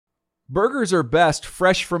Burgers are best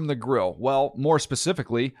fresh from the grill. Well, more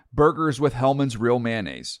specifically, burgers with Hellmann's Real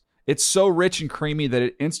Mayonnaise. It's so rich and creamy that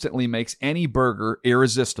it instantly makes any burger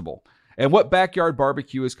irresistible. And what backyard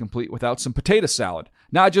barbecue is complete without some potato salad?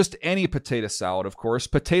 Not just any potato salad, of course.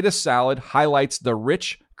 Potato salad highlights the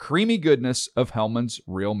rich, creamy goodness of Hellmann's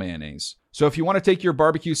Real Mayonnaise. So if you want to take your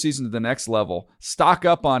barbecue season to the next level, stock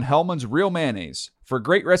up on Hellmann's Real Mayonnaise. For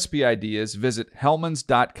great recipe ideas, visit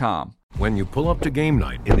hellmanns.com. When you pull up to game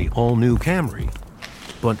night in the all-new Camry,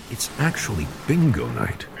 but it's actually bingo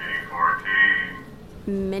night.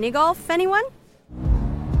 Mini golf, anyone?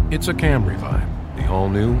 It's a Camry vibe. The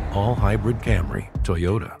all-new, all-hybrid Camry.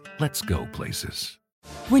 Toyota. Let's go places.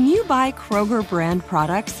 When you buy Kroger brand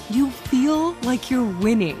products, you feel like you're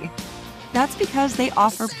winning. That's because they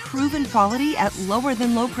offer proven quality at lower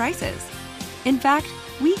than low prices. In fact,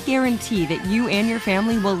 we guarantee that you and your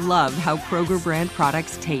family will love how Kroger brand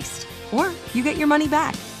products taste, or you get your money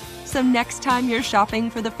back. So next time you're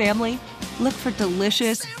shopping for the family, look for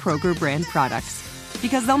delicious Kroger brand products,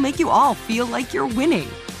 because they'll make you all feel like you're winning.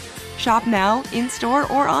 Shop now,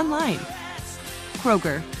 in-store, or online.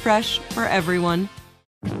 Kroger, fresh for everyone.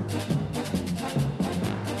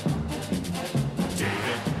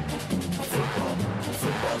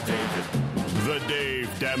 The Dave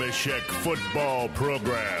Dameshek Football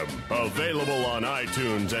Program. Available on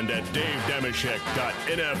iTunes and at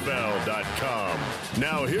davedameshek.nfl.com.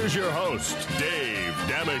 Now here's your host, Dave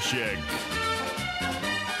Dameshek.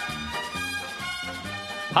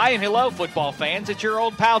 Hi and hello, football fans. It's your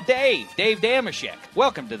old pal Dave Dameshek.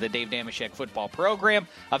 Welcome to the Dave Dameshek Football Program.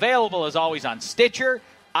 Available as always on Stitcher,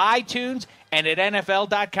 iTunes, and at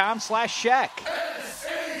NFL.com/Shek.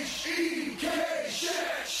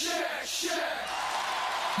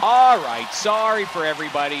 All right, sorry for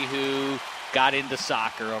everybody who got into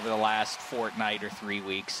soccer over the last fortnight or 3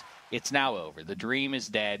 weeks. It's now over. The dream is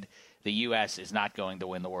dead. The U.S. is not going to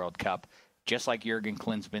win the World Cup, just like Jurgen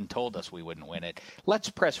Klinsmann told us we wouldn't win it. Let's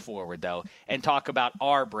press forward, though, and talk about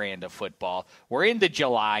our brand of football. We're into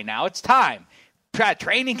July now. It's time.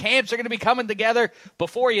 Training camps are going to be coming together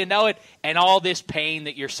before you know it, and all this pain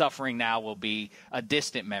that you're suffering now will be a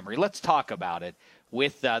distant memory. Let's talk about it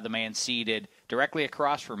with the man seated directly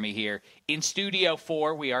across from me here in Studio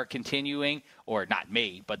 4. We are continuing, or not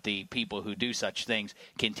me, but the people who do such things,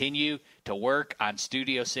 continue to work on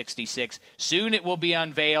Studio 66. Soon it will be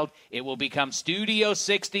unveiled. It will become Studio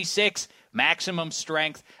 66, maximum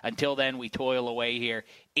strength. Until then, we toil away here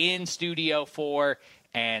in Studio 4.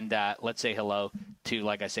 And let's say hello to,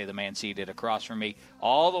 like I say, the man seated across from me,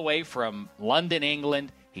 all the way from London,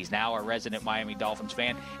 England. He's now a resident Miami Dolphins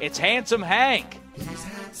fan. It's Handsome Hank. He's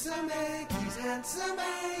handsome Hank. He's handsome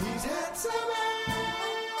Hank. He's handsome Hank.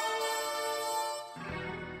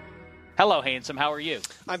 Hello, Handsome. How are you?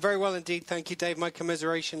 I'm very well indeed. Thank you, Dave. My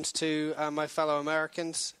commiserations to my fellow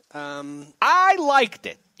Americans. I liked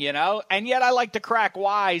it, and yet I like to crack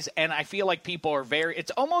wise, and I feel like people are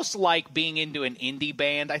it's almost like being into an indie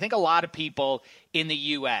band. I think a lot of people in the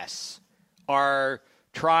U.S. are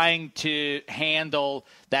trying to handle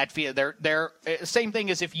that feel. They're same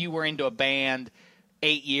thing as if you were into a band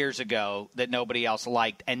 8 years ago that nobody else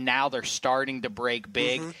liked, and now they're starting to break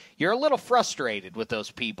big. Mm-hmm. You're a little frustrated with those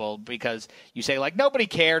people because you say, like, nobody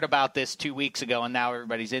cared about this 2 weeks ago, and now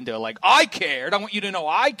everybody's into it. Like, I cared. I want you to know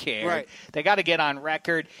I cared. Right. They got to get on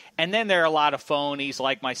record. And then there are a lot of phonies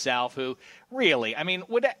like myself who really,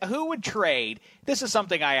 who would trade? This is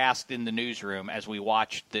something I asked in the newsroom as we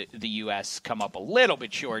watched the U.S. come up a little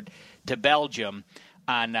bit short to Belgium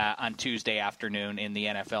on Tuesday afternoon in the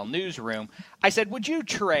NFL newsroom. I said, would you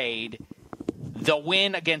trade the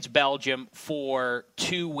win against Belgium for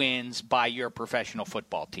 2 wins by your professional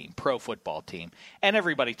football team, pro football team? And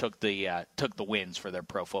everybody took the wins for their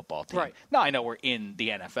pro football team. Right. Now, I know we're in the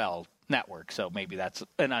NFL network, so maybe that's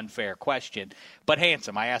an unfair question. But,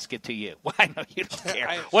 Handsome, I ask it to you. Well, I know you don't care.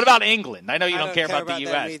 What about England? I know you don't care about the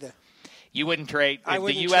U.S. Either. You wouldn't trade if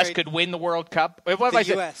the U.S. could win the World Cup? What if I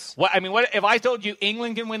said, U.S. What if I told you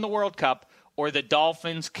England can win the World Cup or the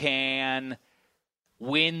Dolphins can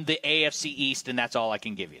win the AFC East, and that's all I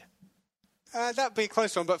can give you? That'd be a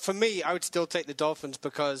close one, but for me, I would still take the Dolphins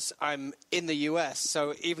because I'm in the U.S.,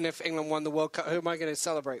 so even if England won the World Cup, who am I going to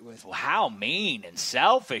celebrate with? Well, how mean and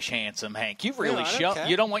selfish, Handsome Hank. You've really shown care.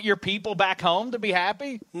 You don't want your people back home to be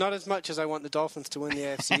happy? Not as much as I want the Dolphins to win the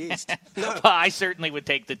AFC East. No. Well, I certainly would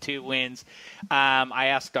take the 2 wins. I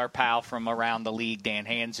asked our pal from around the league, Dan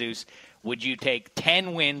Hanzus, would you take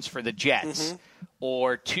 10 wins for the Jets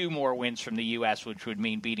or 2 more wins from the U.S., which would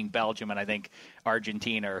mean beating Belgium and I think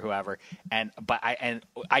Argentina or whoever. But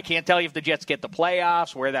I can't tell you if the Jets get the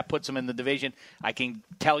playoffs, where that puts them in the division. I can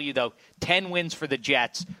tell you, though, 10 wins for the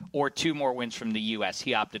Jets or 2 more wins from the U.S.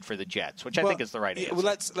 He opted for the Jets, which I think is the right answer. Well,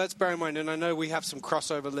 let's bear in mind, and I know we have some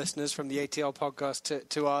crossover listeners from the ATL podcast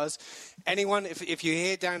to ours. Anyone, if you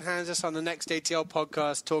hear Dan Hansis on the next ATL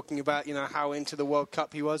podcast talking about, how into the World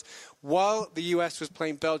Cup he was, while the U.S. was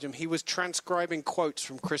playing Belgium, he was transcribing quotes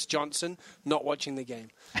from Chris Johnson, not watching the game.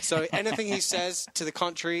 So anything he says to the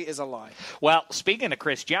contrary is a lie. Well, speaking of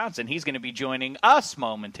Chris Johnson, he's going to be joining us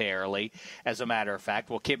momentarily. As a matter of fact,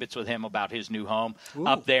 we'll kibitz with him about his new home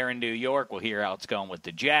up there in New York. We'll hear how it's going with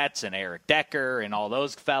the Jets and Eric Decker and all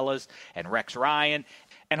those fellas and Rex Ryan,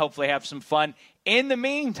 and hopefully have some fun. In the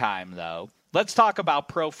meantime, though, let's talk about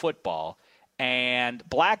pro football and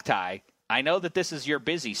black tie. I know that this is your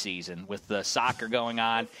busy season with the soccer going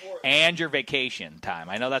on and your vacation time.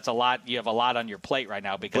 I know that's a lot. You have a lot on your plate right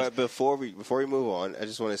now. But before we move on, I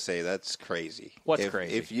just want to say that's crazy. What's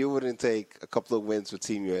crazy? If you wouldn't take a couple of wins with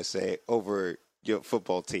Team USA over your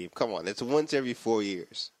football team, come on. It's once every 4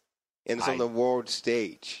 years, and it's on the world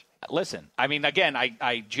stage. Listen, I mean, again,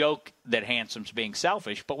 I joke that Handsome's being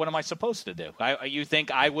selfish, but what am I supposed to do? You think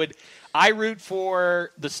I would? I root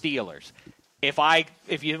for the Steelers.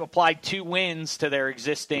 If you applied 2 wins to their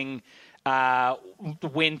existing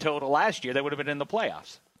win total last year, they would have been in the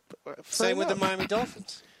playoffs. Same with the Miami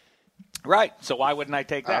Dolphins. Right. So why wouldn't I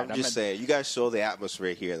take that? I'm just saying, you guys saw the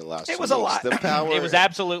atmosphere here in the last 2 It was weeks. a lot. The power, it was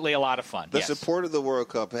absolutely a lot of fun. The support of the World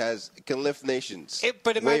Cup can lift nations.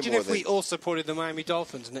 But imagine if we all supported the Miami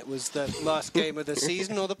Dolphins and it was the last game of the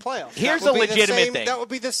season or the playoffs. Here's a legitimate thing. That would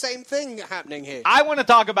be the same thing happening here. I want to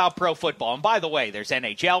talk about pro football. And by the way, there's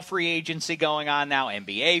NHL free agency going on now,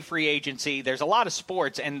 NBA free agency. There's a lot of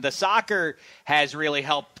sports, and the soccer has really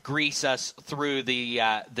helped grease us through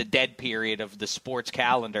the dead period of the sports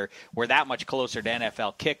calendar. We're that much closer to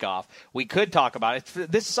NFL kickoff. We could talk about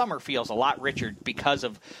it. This summer feels a lot richer because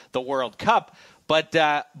of the World Cup. But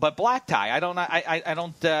black tie, I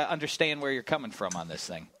don't understand where you're coming from on this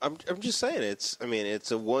thing. I'm just saying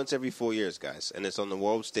it's a once every 4 years, guys, and it's on the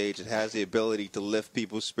world stage. It has the ability to lift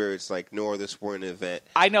people's spirits like no other sporting event.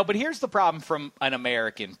 I know, but here's the problem from an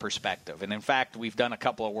American perspective. And in fact, we've done a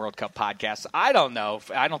couple of World Cup podcasts. I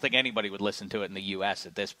don't think anybody would listen to it in the U.S.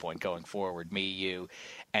 at this point going forward. Me, you,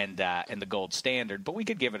 and the gold standard. But we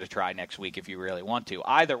could give it a try next week if you really want to.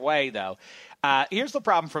 Either way, though. Here's the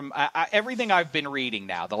problem from everything I've been reading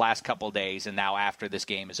now the last couple of days, and now after this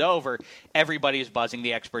game is over, everybody is buzzing,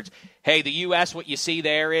 the experts. Hey, the U.S., what you see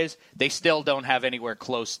there is they still don't have anywhere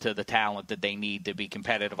close to the talent that they need to be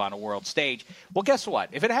competitive on a world stage. Well, guess what?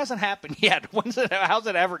 If it hasn't happened yet, how's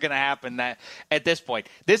it ever going to happen at this point?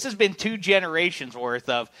 This has been 2 generations worth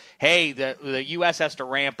of, hey, the U.S. has to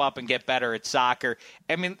ramp up and get better at soccer.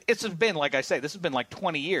 I mean, this has been, like I say, this has been like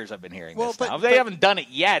 20 years I've been hearing this now. If they haven't done it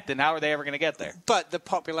yet, then how are they ever going to get there? But the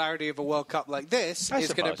popularity of a World Cup like this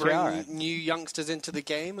is going to bring new youngsters into the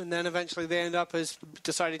game, and then eventually they end up as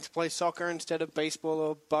deciding to play soccer instead of baseball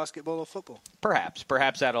or basketball or football.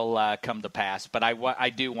 Perhaps that'll come to pass. But I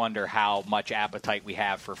do wonder how much appetite we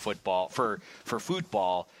have for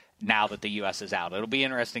football now that the U.S. is out. It'll be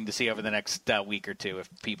interesting to see over the next week or two if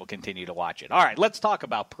people continue to watch it. All right, let's talk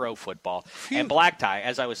about pro football. And black tie,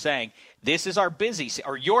 as I was saying, this is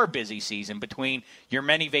your busy season between your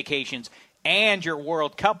many vacations and your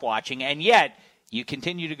World Cup watching, and yet you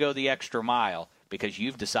continue to go the extra mile because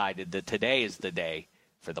you've decided that today is the day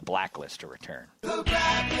for the Blacklist to return. The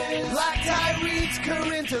Blacklist. Black tie reads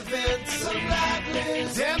current events. The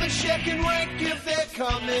Blacklist. Damashek and Rank if they're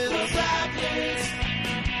coming. The Blacklist.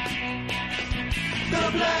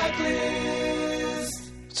 The Blacklist.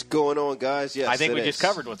 What's going on, guys? Yes, I think we just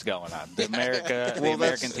covered what's going on. The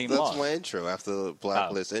American team that's lost. my intro after the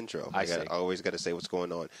Blacklist intro. I always got to say what's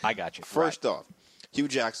going on. I got you. First off, Hugh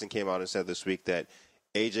Jackson came out and said this week that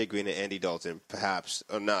A.J. Green and Andy Dalton, perhaps,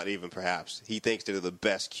 or not even perhaps, he thinks they're the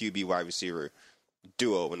best QB wide receiver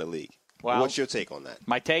duo in the league. Well, what's your take on that?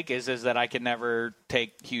 My take is that I can never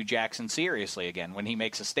take Hugh Jackson seriously again when he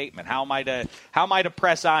makes a statement. How am I to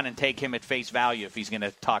press on and take him at face value if he's going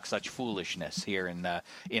to talk such foolishness here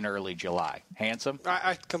in early July? Handsome?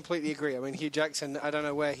 I completely agree. I mean, Hugh Jackson, I don't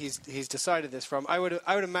know where he's decided this from. I would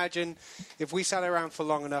imagine if we sat around for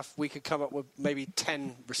long enough, we could come up with maybe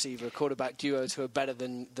 10 receiver quarterback duos who are better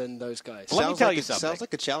than those guys. Let me tell you something. Sounds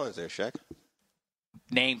like a challenge there, Shaq.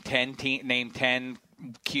 Name 10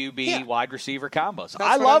 QB wide receiver combos.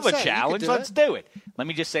 I love a challenge. Let's do it. Let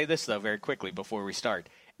me just say this, though, very quickly before we start,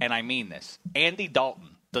 and I mean this. Andy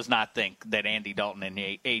Dalton does not think that Andy Dalton and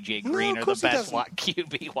A.J. Green are the best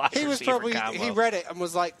QB wide receiver combo. He read it and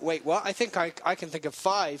was like, wait, what? I think I can think of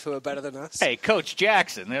 5 who are better than us. Hey, Coach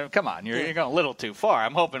Jackson, come on. You're going a little too far.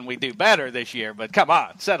 I'm hoping we do better this year, but come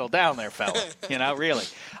on. Settle down there, fella. Really.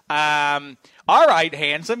 All right,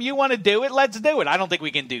 Handsome, you want to do it? Let's do it. I don't think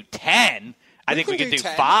we can do 10. I think we can do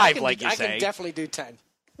 5, like you say. I can definitely do 10.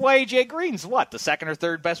 Well, A.J. Green's what, the second or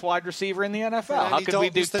third best wide receiver in the NFL? How could we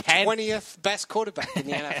do 10? The 20th best quarterback in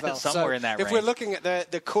the NFL. Somewhere in that range. If we're looking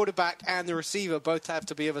at the quarterback and the receiver both have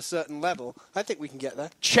to be of a certain level, I think we can get there.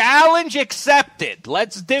 Challenge accepted.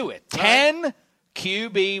 Let's do it. 10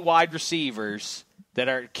 QB wide receivers that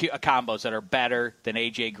are combos that are better than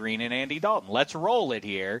A.J. Green and Andy Dalton. Let's roll it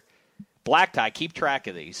here. Black Tie, keep track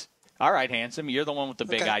of these. All right, Handsome, you're the one with the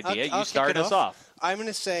big idea. You start us off. I'm going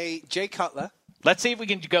to say Jay Cutler. Let's see if we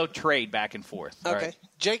can go trade back and forth. Okay. Right.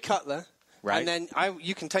 Jay Cutler. Right. And then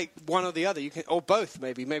you can take one or the other. Or both,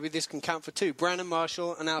 maybe. Maybe this can count for 2. Brandon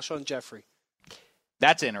Marshall and Alshon Jeffrey.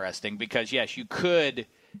 That's interesting because, yes, you could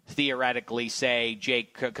theoretically say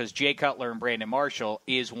because Jay Cutler and Brandon Marshall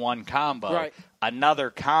is one combo. Right. Another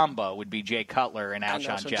combo would be Jay Cutler and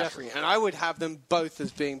Alshon Jeffrey. And I would have them both as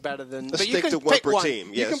being better than... Let's stick to one per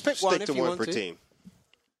team. You can pick one if you want to. Stick to one per team.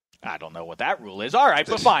 I don't know what that rule is. All right,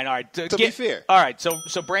 but fine. All right. To be fair. All right, so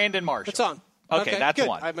Brandon Marshall. It's on. Okay, that's good.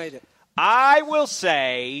 one. I made it. I will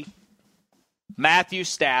say Matthew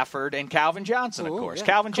Stafford and Calvin Johnson, of course. Yeah,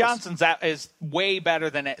 Calvin Johnson is way better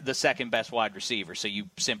than the second best wide receiver, so you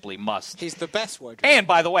simply must. He's the best wide receiver. And,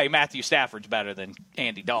 by the way, Matthew Stafford's better than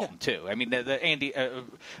Andy Dalton, too. I mean,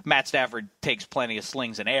 Matt Stafford takes plenty of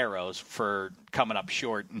slings and arrows for coming up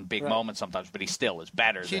short in big moments sometimes, but he still is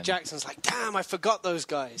better. Hugh Jackson's like, damn, I forgot those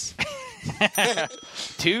guys.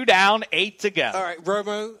 2 down, 8 to go. All right,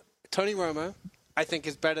 Tony Romo, I think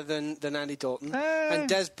is better than Andy Dalton. And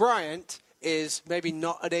Des Bryant is maybe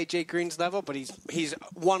not at A.J. Green's level, but he's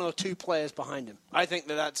 1 or 2 players behind him. I think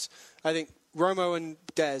Romo and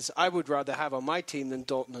Des, I would rather have on my team than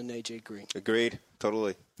Dalton and A.J. Green. Agreed.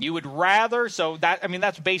 Totally. You would rather,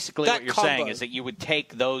 that's basically what you're combo. saying, is that you would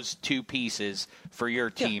take those 2 pieces for your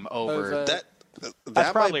team over.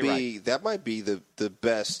 That might be the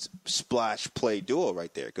best splash play duo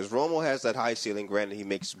right there, because Romo has that high ceiling. Granted, he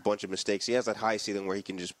makes a bunch of mistakes. He has that high ceiling where he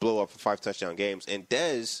can just blow up for 5 touchdown games. And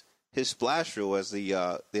Dez, his splash rule, as the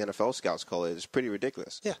NFL scouts call it, is pretty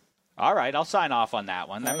ridiculous. Yeah. All right, I'll sign off on that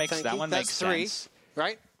one. That makes 3, sense.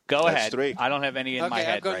 Right? Go That's ahead. 3. I don't have any in my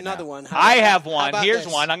head I've got right another now. one. I have one. this? Here's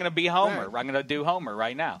one. I'm going to be Homer. Right. I'm going to do Homer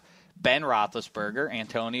right now. Ben Roethlisberger,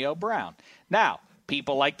 Antonio Brown. Now,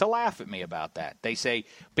 people like to laugh at me about that. They say,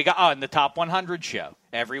 in the Top 100 show,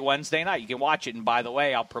 every Wednesday night. You can watch it, and by the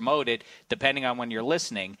way, I'll promote it depending on when you're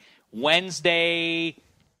listening. Wednesday,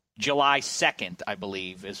 July 2nd, I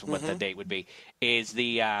believe, is what the date would be, is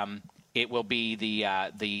it will be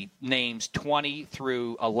the names 20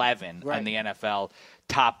 through 11 on the NFL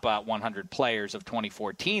top 100 players of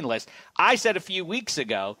 2014 list. I said a few weeks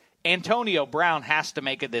ago, Antonio Brown has to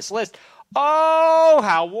make this list. Oh,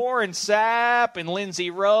 how Warren Sapp and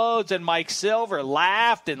Lindsey Rhodes and Mike Silver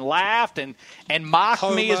laughed and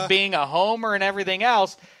mocked me as being a homer and everything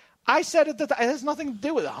else. I said it has nothing to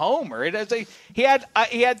do with a homer. He had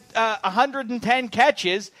 110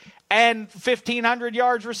 catches and 1,500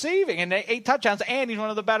 yards receiving and 8 touchdowns, and he's one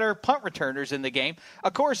of the better punt returners in the game.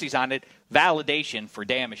 Of course he's on it. Validation for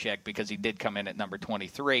Damashek because he did come in at number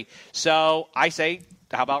 23. So I say,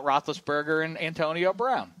 how about Roethlisberger and Antonio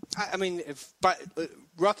Brown? I mean,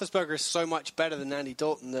 Roethlisberger is so much better than Andy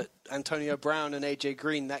Dalton that Antonio Brown and A.J.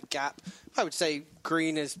 Green, that gap, I would say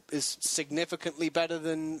Green is significantly better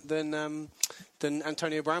than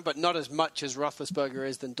Antonio Brown, but not as much as Roethlisberger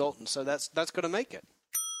is than Dalton. So that's got to make it.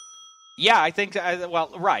 Yeah, I think.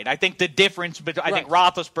 Right. I think the difference between I think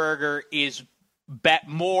Roethlisberger is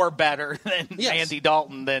more better than Andy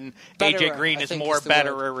Dalton than A.J. Green is more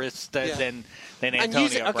betterist than Antonio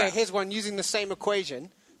Brown. Okay, here's one using the same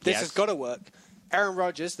equation. This has got to work. Aaron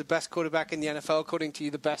Rodgers, the best quarterback in the NFL, according to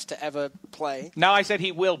you, the best to ever play. No, I said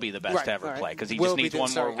he will be the best to ever play because he just needs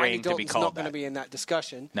one more ring to be called not going to be in that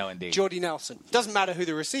discussion. No, indeed. Jordy Nelson. Doesn't matter who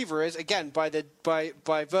the receiver is. Again,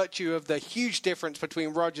 by virtue of the huge difference between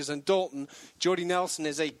Rodgers and Dalton, Jordy Nelson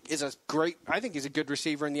is a great. I think he's a good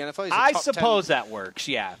receiver in the NFL. I suppose that works.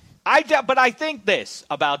 Yeah. But I think this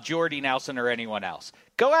about Jordy Nelson or anyone else.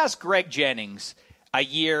 Go ask Greg Jennings. A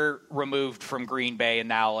year removed from Green Bay, and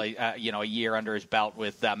now a year under his belt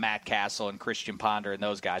with Matt Castle and Christian Ponder and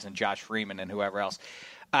those guys, and Josh Freeman and whoever else.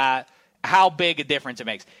 how big a difference it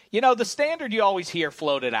makes. You know, the standard you always hear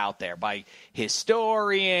floated out there by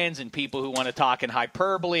historians and people who want to talk in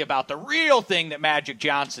hyperbole about the real thing that Magic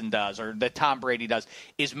Johnson does or that Tom Brady does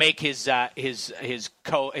is make his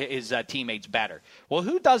teammates better. Well,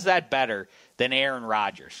 who does that better than Aaron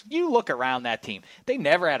Rodgers? You look around that team. They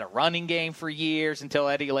never had a running game for years until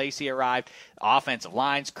Eddie Lacy arrived. Offensive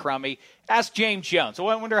line's crummy. Ask James Jones. So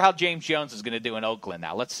I wonder how James Jones is going to do in Oakland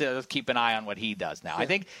now. Let's keep an eye on what he does now. I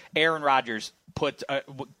think Aaron Rodgers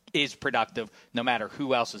is productive no matter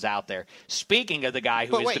who else is out there. Speaking of the guy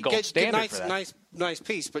who is the gold standard for that. Nice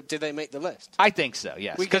piece, but did they make the list? I think so,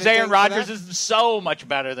 yes. Because Aaron Rodgers is so much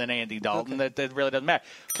better than Andy Dalton that it really doesn't matter.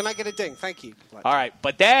 Can I get a ding? Thank you. All right,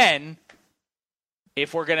 but then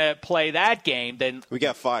if we're going to play that game, then we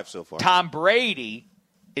got 5 so far. Tom Brady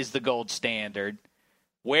is the gold standard.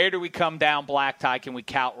 Where do we come down, Black Tie? Can we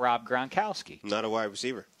count Rob Gronkowski? Not a wide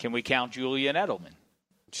receiver. Can we count Julian Edelman?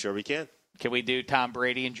 Sure we can. Can we do Tom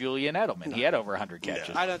Brady and Julian Edelman? No. He had over 100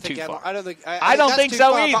 catches. No. I don't think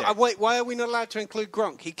so either. Wait, why are we not allowed to include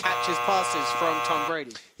Gronk? He catches passes from Tom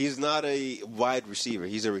Brady. He's not a wide receiver.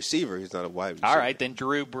 He's a receiver. He's not a wide receiver. All right, then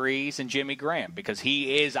Drew Brees and Jimmy Graham, because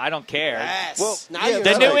he is, I don't care. Yes. Well,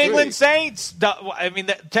 the New England Saints,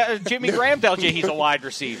 Jimmy Graham tells you he's a wide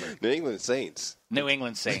receiver. New England Saints. New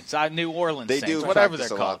Orleans Saints, they Saints, do whatever practice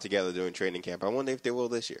they're a called. lot together during training camp. I wonder if they will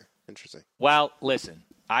this year. Interesting. Well, listen,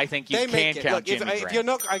 I think you can count Jimmy Graham. If you're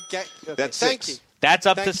not, I get. Okay, that's thank 6. You. That's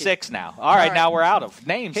up to 6 now. All right, now we're out of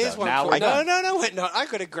names. Here's one now for we're done. No, wait, no.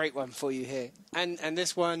 I've got a great one for you here, and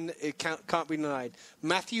this one it can't be denied.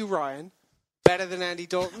 Matthew Ryan, better than Andy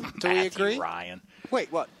Dalton. Do we agree? Ryan.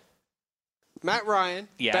 Wait, what? Matt Ryan,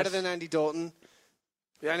 yes. Better than Andy Dalton.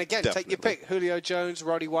 And again, Definitely. Take your pick. Julio Jones,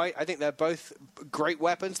 Roddy White. I think they're both great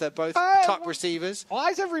weapons. They're both top receivers.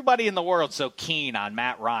 Why is everybody in the world so keen on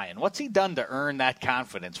Matt Ryan? What's he done to earn that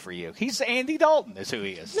confidence for you? He's Andy Dalton is who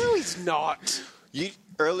he is. No, he's not.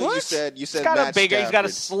 Earlier you said he's got Matt he's got a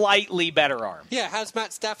Stafford. slightly better arm. Yeah, how's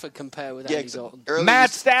Matt Stafford compare with Andy Dalton?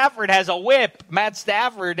 Matt Stafford has a whip. Matt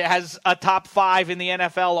Stafford has a top 5 in the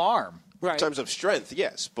NFL arm. Right. In terms of strength,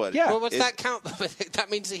 yes, but Well, what's that count?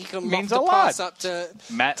 That means that he can loft a the lot. pass up to.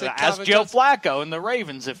 Ask Joe Flacco and the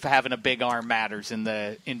Ravens if having a big arm matters in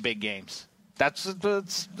big games. That's of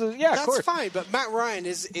course. That's fine, but Matt Ryan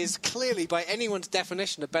is clearly, by anyone's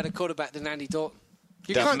definition, a better quarterback than Andy Dalton.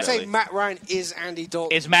 You can't say Matt Ryan is Andy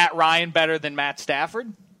Dalton. Is Matt Ryan better than Matt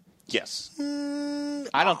Stafford? Yes.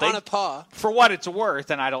 I don't think on a par. For what it's worth,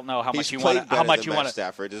 and I don't know how much you want. How much you want?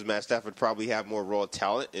 Stafford. Does Matt Stafford probably have more raw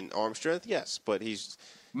talent and arm strength? Yes, but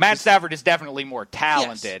Matt Stafford is definitely more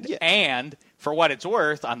talented, yes. And for what it's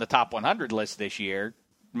worth, on the top 100 list this year,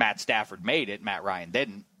 Matt Stafford made it. Matt Ryan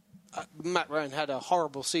didn't. Matt Ryan had a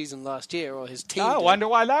horrible season last year, or his team. I wonder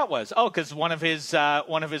why that was. Oh, because one of his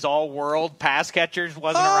all-world pass catchers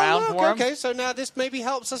wasn't around for him. Okay, so now this maybe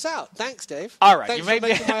helps us out. Thanks, Dave. All right, Thanks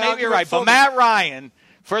maybe you're right. But Matt Ryan,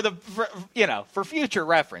 for future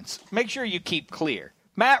reference, make sure you keep clear.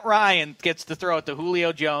 Matt Ryan gets to throw it to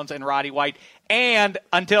Julio Jones and Roddy White, and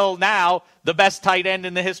until now, the best tight end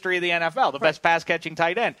in the history of the NFL, the best pass-catching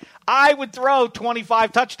tight end. I would throw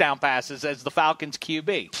 25 touchdown passes as the Falcons'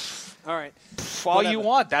 QB. All right. All you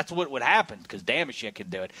want. That's what would happen, because Damashek can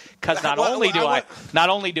do it. Because not only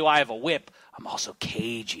do I have a whip, I'm also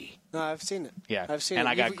cagey. No, I've seen it. Yeah, I've seen and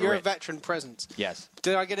it. I got You're a grit. veteran presence. Yes.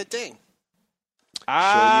 Did I get a ding?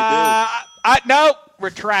 No,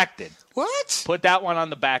 retracted. What? Put that one on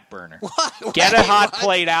the back burner. What? Get a hot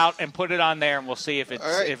plate out and put it on there, and we'll see if it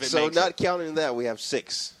All right, if it so makes not it. counting that, we have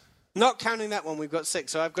 6. Not counting that one, we've got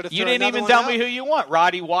 6. So I've got to. You didn't even tell me who you want: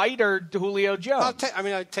 Roddy White or Julio Jones.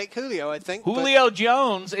 I'd take Julio. I think Julio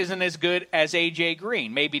Jones isn't as good as AJ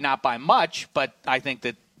Green. Maybe not by much, but I think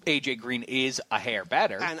that AJ Green is a hair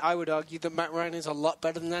better. And I would argue that Matt Ryan is a lot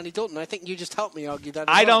better than Andy Dalton. I think you just helped me argue that.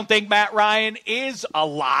 I don't think Matt Ryan is a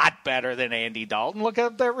lot better than Andy Dalton. Look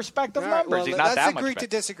at their respective numbers. Well, He's not that let's much agree better. to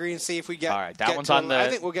disagree and see if we get. All right, that get one's to on the. I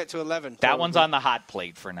think we'll get to 11. That one's on the hot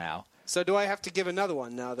plate for now. So do I have to give another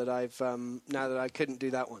one now that I couldn't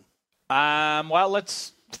do that one? Well,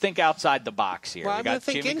 let's think outside the box here. Well, we I'm going got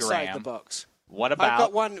to think Jimmy inside Graham. the box. What about? I've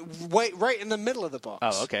got one right in the middle of the box.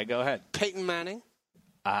 Oh, okay. Go ahead. Peyton Manning.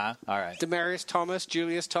 All right. Demaryius Thomas,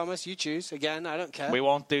 Julius Thomas. You choose. Again, I don't care. We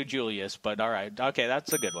won't do Julius, but all right. Okay,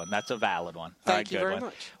 that's a good one. That's a valid one. Thank you very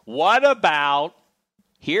much. What about?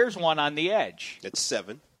 Here's one on the edge. It's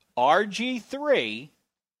 7. RG3.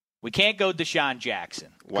 We can't go Deshaun Jackson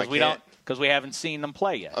because we haven't seen them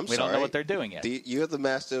play yet. We don't know what they're doing yet. You're the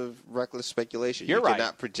master of reckless speculation. You're right. You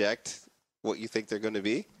cannot project what you think they're going to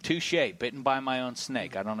be. Touche. Bitten by my own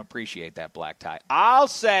snake. I don't appreciate that, Black Tie. I'll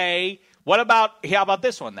say How about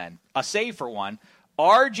this one then? A safer one.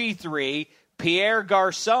 RG3, Pierre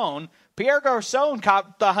Garçon. Pierre Garçon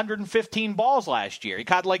caught 115 balls last year. He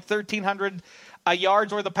caught like 1,300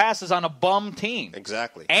 yards worth of passes on a bum team.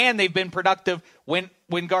 Exactly. And they've been productive when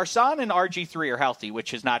Garçon and RG3 are healthy,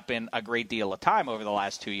 which has not been a great deal of time over the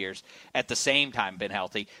last 2 years, at the same time been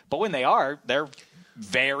healthy. But when they are, they're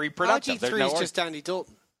very productive. RG3 is just Andy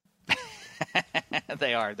Dalton.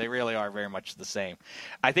 They are. They really are very much the same.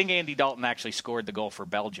 I think Andy Dalton actually scored the goal for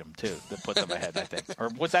Belgium, too, that put them ahead, I think. Or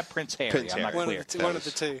was that Prince Harry? Prince I'm not Harry. clear. One of the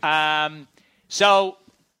two. So,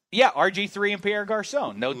 yeah, RG3 and Pierre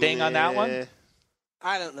Garçon. No ding on that one?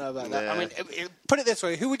 I don't know about that. I mean, put it this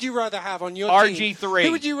way. Who would you rather have on your team? RG3.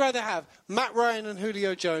 Who would you rather have? Matt Ryan and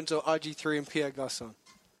Julio Jones or RG3 and Pierre Garçon?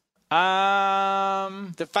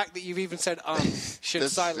 The fact that you've even said should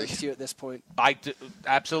silence you at this point.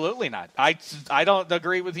 Absolutely not. I don't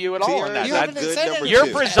agree with you at all on that. You haven't said anything. Your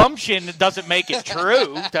presumption doesn't make it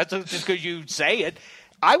true. That's just because you say it.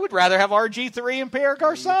 I would rather have RG3 and Pierre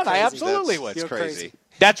Garçon. I absolutely would. That's crazy.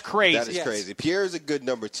 That's crazy. That is crazy. Pierre is a good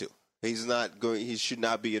number 2. He's not going. He should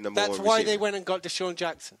not be a number 1 receiver. That's why they went and got Deshaun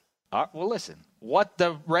Jackson. Well, listen. What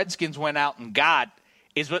the Redskins went out and got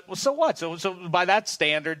is so what? So by that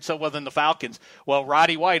standard, so wasn't the Falcons. Well,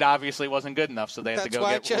 Roddy White obviously wasn't good enough, so they had to go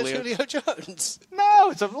get Julio Jones.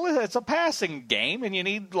 No, it's a passing game, and you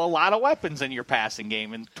need a lot of weapons in your passing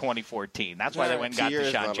game in 2014. That's why they went and got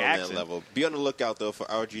Deshaun Jackson. On that level. Be on the lookout though for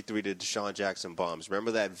RG3 to Deshaun Jackson bombs.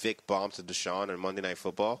 Remember that Vic bomb to Deshaun on Monday Night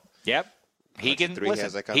Football? Yep, he can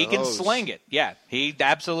sling it. Yeah, he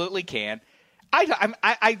absolutely can.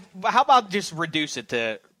 How about just reduce it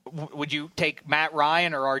to? Would you take Matt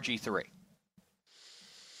Ryan or RG3?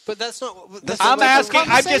 But that's not. I'm asking.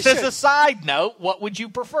 I'm just as a side note. What would you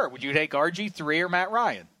prefer? Would you take RG3 or Matt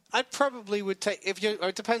Ryan? I probably would take.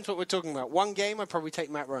 It depends what we're talking about. One game, I'd probably take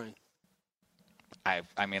Matt Ryan.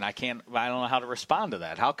 I mean, I don't know how to respond to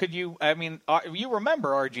that. How could you? I mean, you remember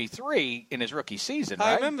RG3 in his rookie season, right?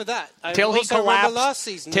 I remember that. Till he collapsed last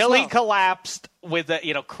season. He collapsed with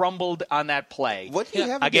crumbled on that play. What do you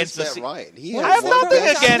have against Matt Ryan? I have nothing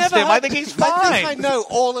against him. I think he's fine. I know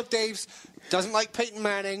all of Dave's. Doesn't like Peyton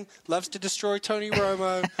Manning, loves to destroy Tony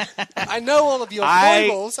Romo. I know all of your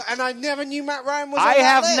foibles, and I never knew Matt Ryan was on that list. I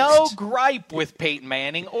have no gripe with Peyton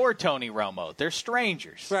Manning or Tony Romo. They're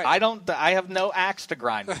strangers. Right. I have no axe to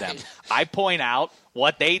grind with them. I point out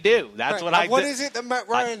what they do. That's what I do. What is it that Matt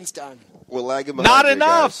Ryan's done? Not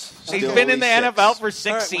enough. He's been in the NFL for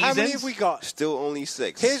 6 seasons. How many have we got? Still only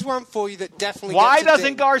 6. Here's one for you that definitely Why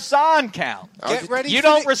doesn't Garçon count? Get ready you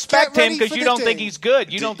don't respect him because you don't think he's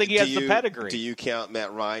good. You don't think he has the pedigree. Do you count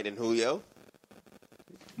Matt Ryan and Julio?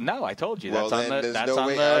 No, I told you. Well, that's on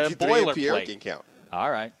the boilerplate. Can count. All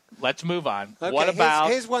right. Let's move on. Okay, what about...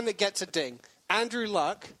 Here's one that gets a ding. Andrew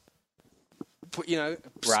Luck,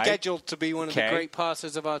 scheduled to be one of the great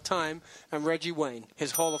passers of our time, and Reggie Wayne,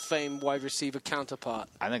 his Hall of Fame wide receiver counterpart.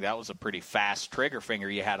 I think that was a pretty fast trigger finger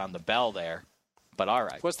you had on the bell there, but all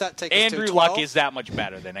right. What's that take Andrew us to, Luck is that much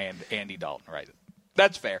better than Andy Dalton, right?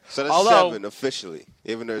 That's fair. So that's 7 officially,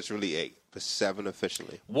 even though it's really 8. But 7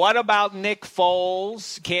 officially. What about Nick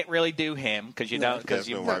Foles? Can't really do him because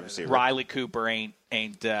Riley Cooper ain't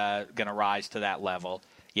going to rise to that level.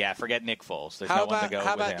 Yeah, forget Nick Foles. There's no one to go with him.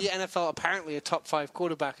 How about the NFL? Apparently, a top 5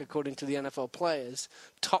 quarterback according to the NFL players.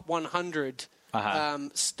 Top 100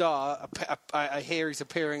 star. I hear he's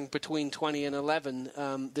appearing between 20 and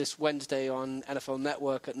 11 this Wednesday on NFL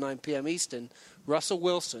Network at 9 p.m. Eastern. Russell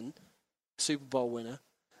Wilson, Super Bowl winner,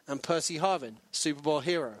 and Percy Harvin, Super Bowl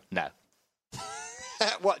hero. No.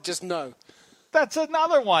 What? Just no. That's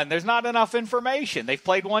another one. There's not enough information. They've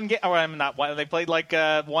played one game. They played like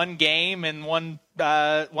one game and one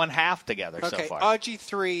half together so far.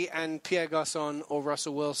 RG3 and Pierre Garçon or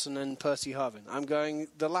Russell Wilson and Percy Harvin. I'm going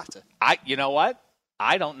the latter. You know what?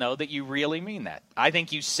 I don't know that you really mean that. I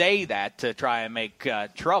think you say that to try and make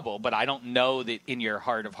trouble, but I don't know that in your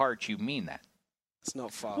heart of hearts you mean that. It's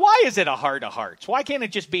not far. Why is it a heart of hearts? Why can't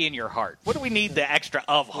it just be in your heart? What do we need the extra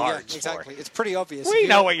of hearts exactly. for? It's pretty obvious. We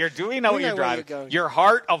know what you're doing. We know what you're driving. Your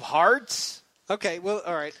heart of hearts? Okay, well,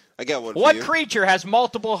 all right. I got one for What you. creature has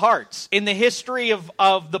multiple hearts in the history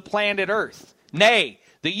of the planet Earth? Nay,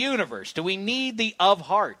 the universe. Do we need the of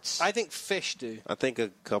hearts? I think fish do. I think a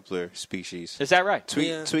couple of species. Is that right?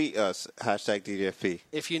 Tweet us, #DDFP.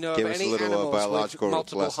 If you know Give of us any a little animals biological with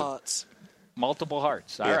multiple lesson. hearts. Multiple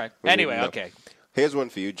hearts. All Yeah, right. we Anyway, need to know. okay. Here's one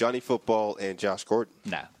for you. Johnny Football and Josh Gordon.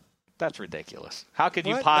 No. That's ridiculous. How could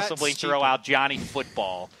you What? possibly That's throw stupid. out Johnny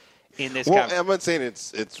Football in this Well, I'm not saying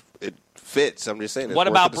it fits. I'm just saying it's What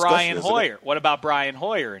worth about the discussion, Brian isn't it? Hoyer? What about Brian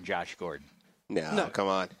Hoyer and Josh Gordon? No, come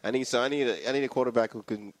on. I need a quarterback who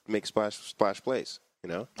can make splash plays. You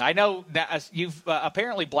know. I know that you've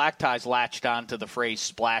apparently Black Ties latched on to the phrase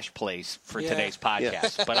 "splash plays" for today's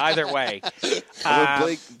podcast. But either way,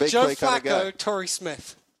 big Joe play kind of guy. Flacco, Torrey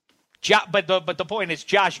Smith. But the point is,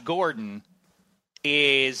 Josh Gordon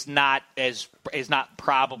is not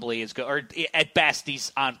probably as good, or at best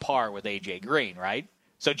he's on par with AJ Green, right?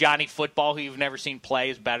 So Johnny Football, who you've never seen play,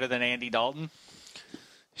 is better than Andy Dalton.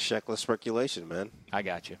 Sheckless speculation, man. I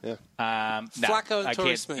got you. Yeah. Flacco and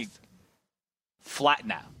Torrey Smith.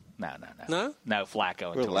 No, Flacco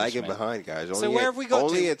and We're Torrey lagging Smith. behind, guys. Where have we got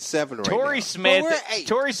only to? at 7 right Torrey now. Smith. Well, we're at 8.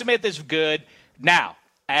 Torrey Smith is good. Now,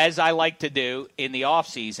 as I like to do in the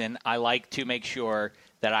offseason, I like to make sure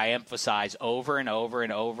that I emphasize over and over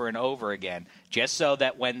and over and over again, just so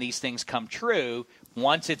that when these things come true,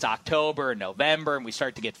 once it's October and November and we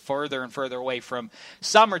start to get further and further away from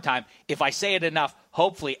summertime, if I say it enough,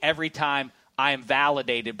 hopefully every time I am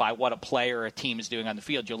validated by what a player or a team is doing on the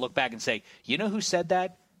field, you'll look back and say, you know who said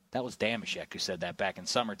that? That was Damashek who said that back in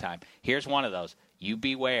summertime. Here's one of those. You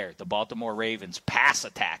beware. The Baltimore Ravens pass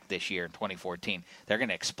attack this year in 2014. They're going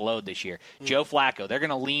to explode this year. Joe Flacco, they're going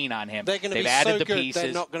to lean on him. They're going to They've be added so the good, pieces.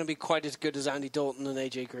 they're not going to be quite as good as Andy Dalton and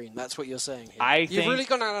A.J. Green. That's what you're saying here. I You've think- really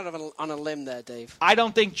gone out on a limb there, Dave. I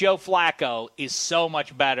don't think Joe Flacco is so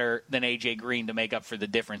much better than A.J. Green to make up for the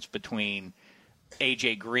difference between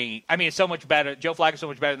A.J. Green. I mean, it's so much better. Joe Flacco is so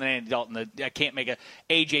much better than Andy Dalton. I can't make a.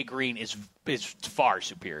 A.J. Green is far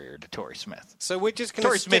superior to Torrey Smith. So we're just going to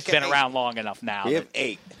Torrey Smith's been around long enough now. We have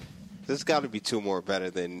 8. There's got to be 2 more better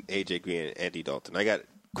than A.J. Green and Andy Dalton. I got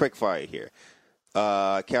quick fire here.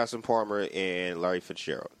 Carson Palmer and Larry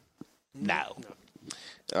Fitzgerald. No.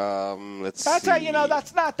 Let's That's see. how you know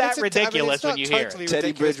that's not that ridiculous when you hear it.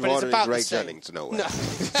 Teddy Bridgewater and Greg Jennings. Jennings. No way.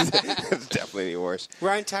 That's definitely worse.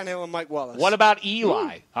 Ryan Tannehill and Mike Wallace. What about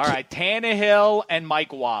Eli? All right, Tannehill and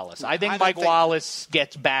Mike Wallace. I think Mike Wallace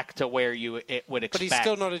gets back to where it would expect. But he's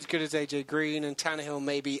still not as good as A.J. Green, and Tannehill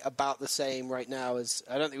may be about the same right now. As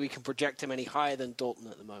I don't think we can project him any higher than Dalton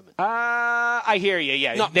at the moment. I hear you,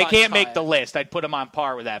 yeah. Not They much can't make higher. the list. I'd put him on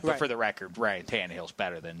par with that, but Right. for the record, Ryan Tannehill's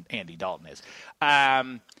better than Andy Dalton is.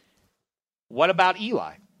 What about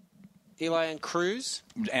Eli? Eli and Cruz?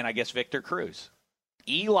 And I guess Victor Cruz.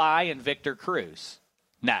 Eli and Victor Cruz.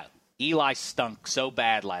 No. Eli stunk so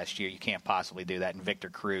bad last year, you can't possibly do that. And Victor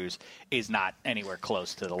Cruz is not anywhere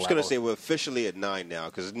close to the I'm just level. going to say we're officially at 9 now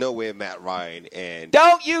because there's no way Matt Ryan and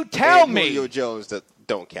Don't you tell and me. Julio Jones that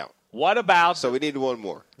don't count. What about So we need one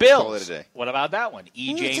more. Bills? Call it a day. What about that one?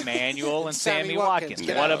 E.J. Manuel and Sammy Sammy Watkins. Watkins.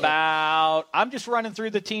 Get What out of here. about? I'm just running through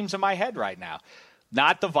the teams in my head right now.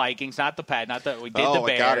 Not the Vikings, not the Pats, not the we did the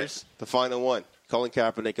I got Bears. it. The final one. Colin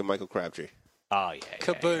Kaepernick and Michael Crabtree. Oh yeah,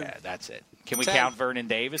 Kaboom. yeah, that's it. Can we 10. count Vernon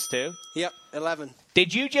Davis too? Yep, 11.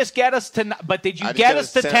 Did you just get us to? But did you I just get got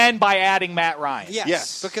us to us 10. 10 by adding Matt Ryan?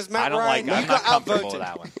 Yes. Because I Matt don't Ryan, like. I'm you not got comfortable outvoted. with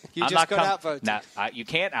that one. You I'm just not got outvoted. No, you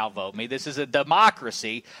can't outvote me. This is a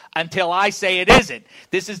democracy until I say it isn't.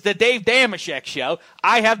 This is the Dave Damashek show.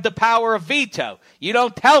 I have the power of veto. You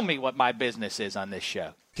don't tell me what my business is on this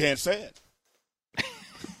show. Can't say it.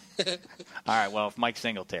 All right. Well, if Mike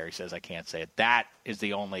Singletary says I can't say it, that is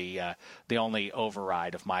the only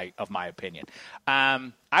override of my opinion.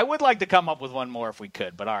 I would like to come up with one more if we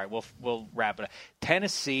could, but all right, we'll wrap it up.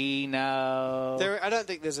 Tennessee, no. I don't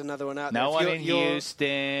think there's another one out there. No If one you're- in you're-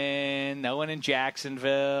 Houston. No one in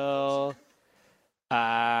Jacksonville.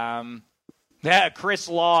 Chris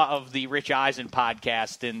Law of the Rich Eisen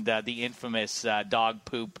podcast and the infamous dog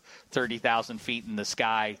poop 30,000 feet in the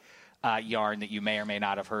sky yarn that you may or may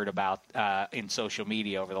not have heard about in social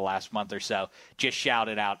media over the last month or so, just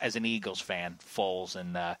shouted out as an Eagles fan, Foles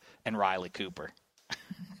and Riley Cooper.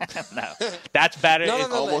 No, that's better. Not on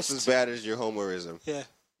the Almost list. as bad as your homerism. Yeah.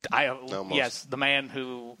 Almost. Yes, the man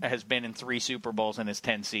who has been in 3 Super Bowls in his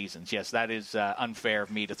 10 seasons. Yes, that is unfair of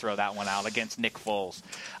me to throw that one out against Nick Foles.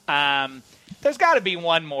 There's got to be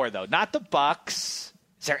one more, though. Not the Bucks.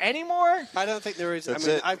 Is there any more? I don't think there is. That's I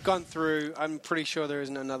mean, it. I've gone through. I'm pretty sure there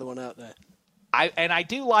isn't another one out there. I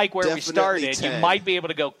do like where Definitely we started. 10. You might be able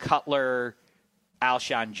to go Cutler,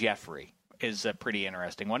 Alshon Jeffrey is a pretty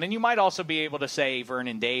interesting one. And you might also be able to say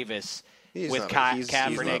Vernon Davis He's with not he's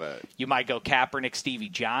Kaepernick. not You might go Kaepernick, Stevie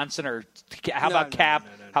Johnson, or how No, about no, Cap? no,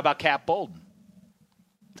 no, no. How about Cap Bolden?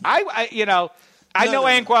 I know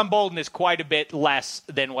Anquan Bolden is quite a bit less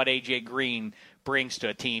than what A.J. Green brings to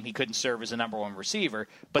a team. He couldn't serve as a number one receiver.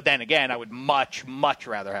 But then again, I would much, much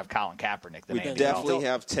rather have Colin Kaepernick than We Andy definitely Dalton.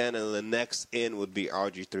 have 10, and the next in would be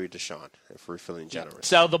RG3 Deshaun, if we're feeling generous.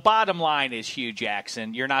 So the bottom line is, Hugh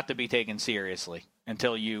Jackson, you're not to be taken seriously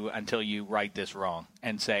until you write this wrong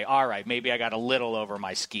and say, all right, maybe I got a little over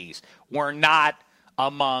my skis. We're not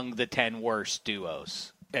among the 10 worst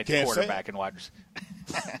duos at quarterback and wide receiver.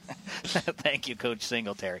 Thank you, Coach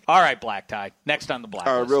Singletary. All right, Black Tie. Next on the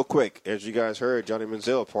blacklist. Real quick, as you guys heard, Johnny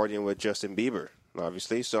Manziel partying with Justin Bieber,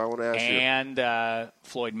 obviously. So I want to ask you. And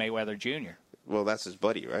Floyd Mayweather Jr. Well, that's his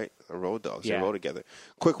buddy, right? The Road Dogs. Yeah. They roll together.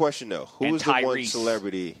 Quick question, though. Who is the one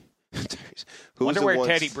celebrity? Who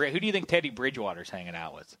do you think Teddy Bridgewater's hanging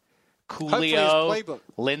out with? Coolio,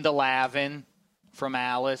 Linda Lavin from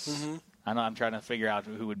Alice. Mm-hmm. I know I'm trying to figure out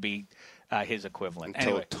who would be his equivalent.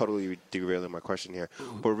 Anyway. Totally derailing my question here.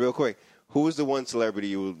 But real quick, who is the one celebrity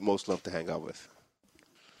you would most love to hang out with?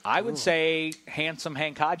 I would say handsome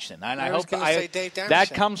Hank Hodgson. And I was hope going to say Dave Damashek.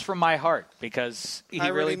 that comes from my heart because he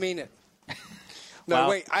really mean it. No, well,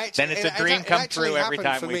 wait. Then it's a dream come true every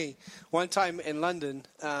time for me. One time in London,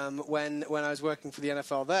 when I was working for the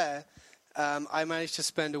NFL there, I managed to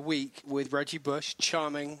spend a week with Reggie Bush,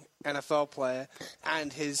 charming NFL player,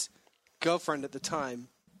 and his girlfriend at the time,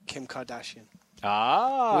 Kim Kardashian.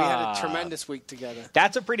 Ah. We had a tremendous week together.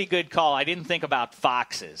 That's a pretty good call. I didn't think about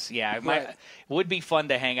foxes. Yeah, it would be fun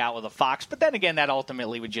to hang out with a fox, but then again, that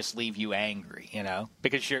ultimately would just leave you angry,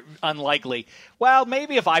 because you're unlikely. Well,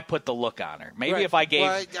 maybe if I put the look on her, maybe if I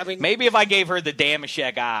gave, maybe if I gave her the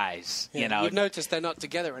Damashek eyes, you'd notice they're not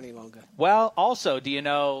together any longer. Well, also, do you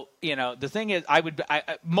know, the thing is,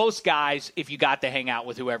 most guys, if you got to hang out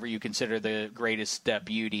with whoever you consider the greatest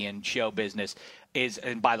beauty in show business.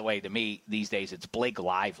 And by the way, to me, these days, it's Blake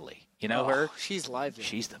Lively. You know her? She's lively.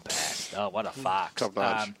 She's the best. Oh, what a fox. Top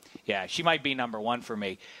notch. Yeah, she might be number one for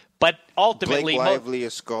me. But ultimately... Blake Lively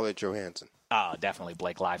is Scarlett Johansson. Oh, definitely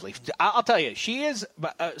Blake Lively. I'll tell you, she is...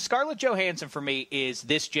 Scarlett Johansson, for me, is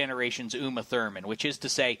this generation's Uma Thurman, which is to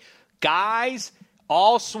say, guys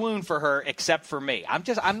all swoon for her except for me. I'm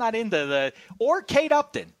not into the... Or Kate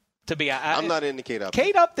Upton, to be... I'm not into Kate Upton.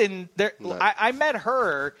 Kate Upton, I met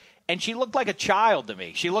her... And she looked like a child to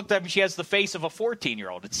me. She has the face of a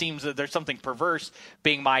 14-year-old. It seems that there's something perverse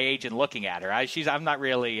being my age and looking at her. I'm not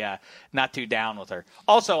really not too down with her.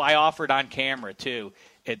 Also, I offered on camera too.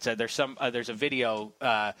 It's there's video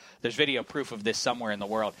proof of this somewhere in the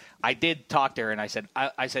world. I did talk to her and I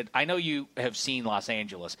said I know you have seen Los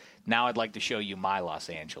Angeles. Now I'd like to show you my Los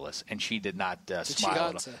Angeles. And she did not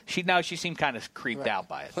smile. She seemed kind of creeped out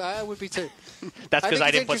by it. Well, I would be too. That's because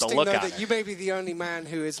I didn't put the look on it. You may be the only man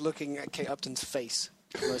who is looking at Kate Upton's face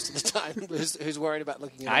most of the time, who's worried about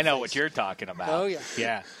looking at her face. What you're talking about. Oh, yeah.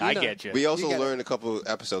 Yeah, I get you. We also learned a couple of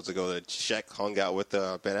episodes ago that Shaq hung out with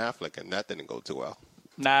Ben Affleck, and that didn't go too well.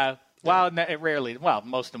 No. Well, it rarely. Well,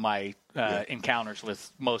 most of my encounters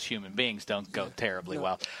with most human beings don't go terribly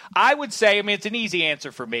well. I would say, it's an easy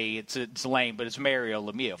answer for me. It's lame, but it's Mario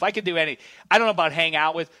Lemieux. If I could do I don't know about hang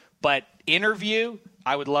out with, but interview,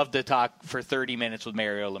 I would love to talk for 30 minutes with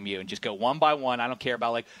Mario Lemieux and just go one by one. I don't care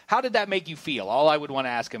about how did that make you feel? All I would want to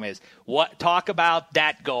ask him is talk about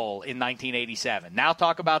that goal in 1987. Now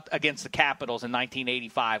talk about against the Capitals in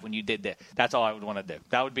 1985 when you did that. That's all I would want to do.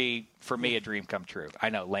 That would be, for me, a dream come true. I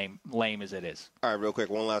know, lame as it is. All right, real quick,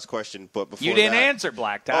 one last question. But before you didn't answer,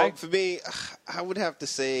 Black Tie. For me, I would have to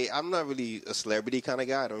say I'm not really a celebrity kind of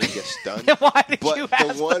guy. I don't really get stunned. Why did but you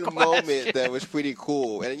ask the one moment that was pretty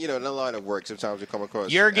cool, and in the line of work, sometimes we come across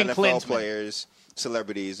Jurgen NFL Klinsmann. players,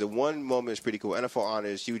 celebrities. The one moment is pretty cool. NFL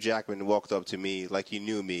Honors, Hugh Jackman walked up to me like he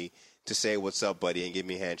knew me to say, "What's up, buddy?" and give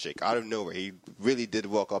me a handshake out of nowhere. He really did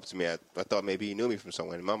walk up to me. I thought maybe he knew me from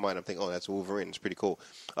somewhere. In my mind, I'm thinking, "Oh, that's Wolverine." It's pretty cool.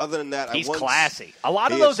 Other than that, he's classy. A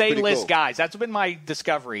lot of those A-list guys. That's been my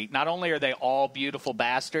discovery. Not only are they all beautiful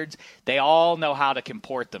bastards, they all know how to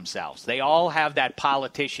comport themselves. They all have that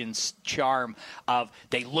politician's charm of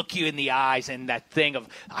they look you in the eyes and that thing of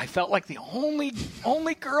I felt like the only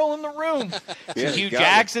girl in the room. Hugh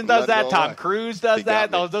Jackson does that. Tom Cruise does that.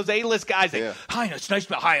 Those A-list guys. Hi, it's nice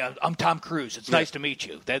to hi. I'm Tom Cruise. It's nice to meet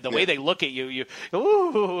you. The way they look at you,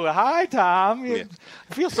 ooh, hi, Tom. You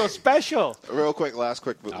feel so special. Real quick, last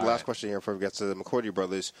question here before we get to the McCourty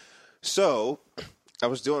brothers. So, I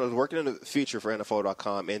was working on a feature for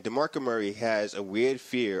NFL.com, and DeMarco Murray has a weird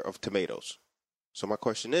fear of tomatoes. So my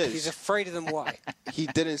question is, he's afraid of them. Why? He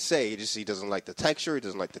didn't say. He doesn't like the texture. He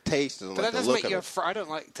doesn't like the taste. Doesn't like the look of it. But that doesn't make you afraid. I don't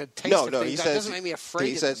like the taste of things. That doesn't make me afraid.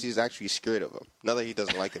 He says he's actually scared of them. Not that he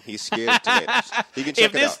doesn't like them. He's scared of tomatoes. You can check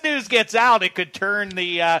if this news gets out, it could turn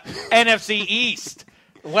the NFC East.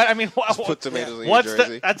 Just put tomatoes in your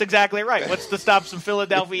jersey. That's exactly right. What's to stop some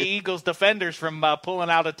Philadelphia Eagles defenders from pulling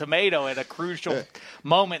out a tomato at a crucial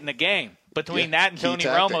moment in the game? Between that and Tony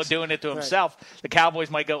Romo doing it to himself, the Cowboys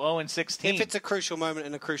might go 0-16. If it's a crucial moment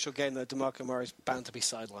in a crucial game, though, DeMarco Murray's bound to be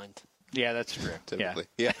sidelined. Yeah, that's true. Typically.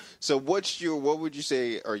 Yeah. So what would you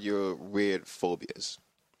say are your weird phobias?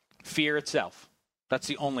 Fear itself. That's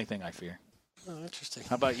the only thing I fear. Oh, interesting.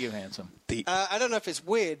 How about you, Handsome? I don't know if it's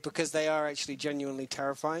weird because they are actually genuinely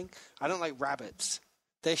terrifying. I don't like rabbits.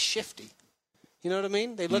 They're shifty. You know what I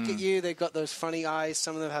mean? They look at you. They've got those funny eyes.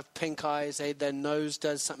 Some of them have pink eyes. Their nose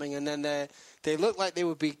does something, and then they look like they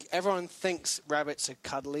would be. Everyone thinks rabbits are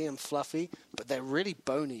cuddly and fluffy, but they're really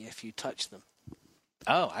bony if you touch them.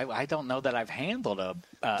 Oh, I don't know that I've handled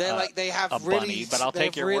They have a really, bunny, but I'll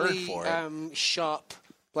take your really, word for it. Sharp,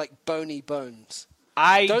 like bony bones.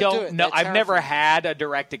 I Don't don't do it. know. They're I've never terrifying. had a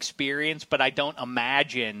direct experience, but I don't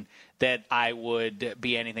imagine that I would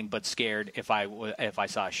be anything but scared if I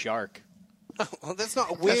saw a shark. Well, that's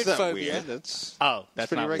not a weird That's not phobia. weird. That's That's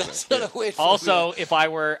pretty not regular. That's not a weird phobia. Also, if I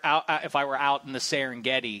were out in the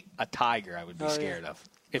Serengeti, a tiger I would be scared of.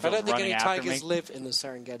 If I it was don't think running any after tigers me. live in the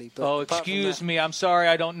Serengeti. But Oh, apart from excuse that- me. I'm sorry.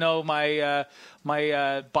 I don't know my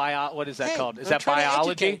what is that Hey, called? Is I'm that trying to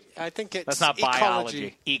biology? educate. I think it's That's not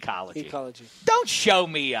ecology. biology. Ecology. Don't show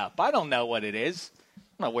me up. I don't know what it is.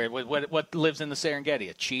 I'm not weird. What lives in the Serengeti?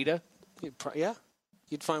 A cheetah? Yeah.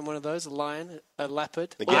 You'd find one of those, a lion, a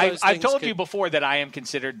leopard. Again, All those I've things told could- you before that I am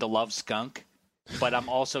considered the love skunk, but I'm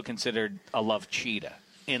also considered a love cheetah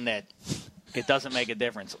in that it doesn't make a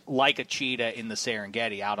difference. Like a cheetah in the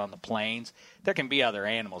Serengeti out on the plains, there can be other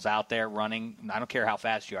animals out there running. I don't care how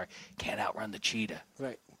fast you are. Can't outrun the cheetah.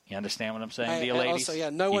 Right. You understand what I'm saying to you, ladies? Also,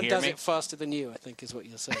 no You one hear does me? it faster than you, I think is what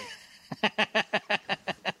you're saying.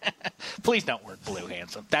 Please don't work blue,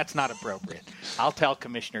 Handsome. That's not appropriate. I'll tell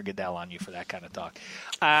Commissioner Goodell on you for that kind of talk.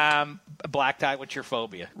 Black Tie, what's your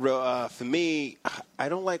phobia? For me, I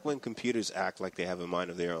don't like when computers act like they have a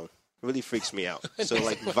mind of their own. It really freaks me out. So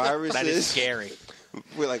like viruses. That is scary.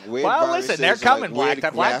 We're like weird Well, viruses, listen, they're coming, like Black Tie.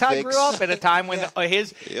 weird Black Tie grew graphics. up at a time when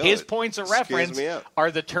his points of scares reference me up.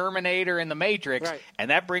 are the Terminator and the Matrix. Right. And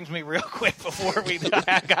that brings me real quick before we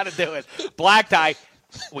got to do it. Black Tie,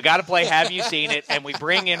 we got to play Have You Seen It? And we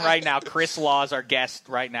bring in right now Chris Law as our guest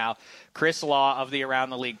right now. Chris Law of the Around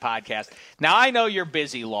the League podcast. Now, I know you're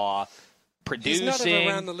busy, Law, producing. He's not of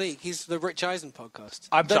Around the League. He's the Rich Eisen podcast.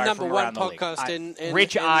 I'm the sorry, number from one Around the League. podcast in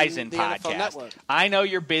Rich in Eisen the NFL podcast. Network. I know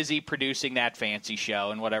you're busy producing that fancy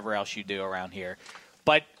show and whatever else you do around here,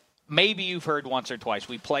 but maybe you've heard once or twice.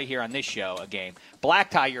 We play here on this show a game. Black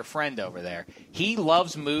Tie, your friend over there, he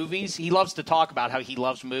loves movies. He loves to talk about how he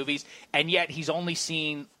loves movies, and yet he's only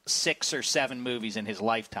seen 6 or 7 movies in his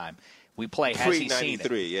lifetime. We play Has He Seen It?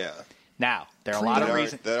 Pre-93, yeah. Now, there are a lot of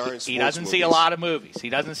reasons. that aren't He sports doesn't see a movies. lot of movies. He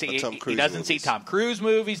doesn't see Tom he Cruise doesn't see movies. Tom Cruise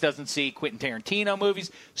movies, doesn't see Quentin Tarantino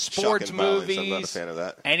movies, sports Shocking violence, movies. I'm not a fan of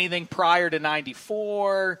that. Anything prior to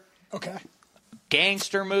 94, Okay.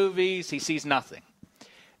 gangster movies, he sees nothing.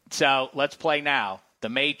 So, let's play now. The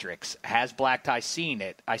Matrix. Has Black Tie seen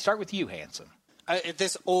it? I start with you, Handsome.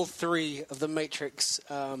 There's all 3 of the Matrix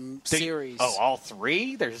series. Oh, all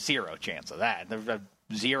 3? There's zero chance of that. There's a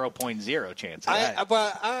 0.0 chance of that.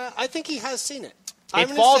 I think he has seen it. It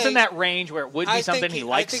falls in that range where it would be something he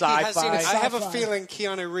likes I think he has seen sci-fi. it. I have a Sci-fi. feeling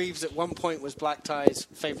Keanu Reeves at one point was Black Tie's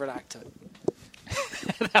favorite actor.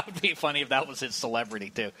 That would be funny if that was his celebrity,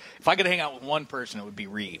 too. If I could hang out with one person, it would be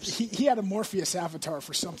Reeves. He had a Morpheus avatar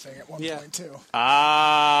for something at one point, too.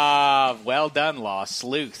 Ah, well done, Law.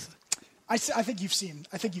 Sleuth. I think you've seen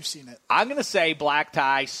it. I'm going to say Black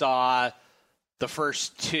Tie saw the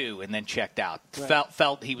first 2 and then checked out. Right.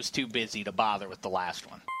 Felt he was too busy to bother with the last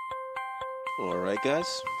one. All right, guys.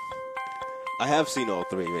 I have seen all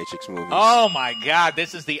 3 Matrix movies. Oh, my God.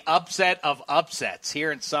 This is the upset of upsets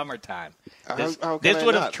here in summertime. This, How can this I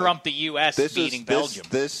would have not? trumped the U.S. beating Belgium.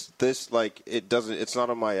 This like it doesn't. It's not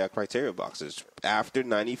on my criteria boxes. After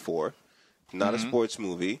 '94, not a sports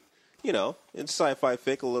movie. You know, it's sci-fi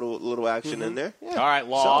fic, a little action in there. Yeah, All right,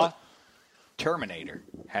 Law. solid. Terminator.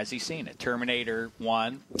 Has he seen it? Terminator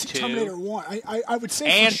 1, 2. Terminator 1. I would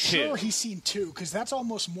say And for sure 2. he's seen 2 because that's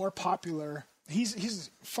almost more popular. He's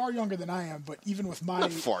far younger than I am, but even with my...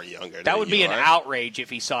 Not far younger. That would be an outrage if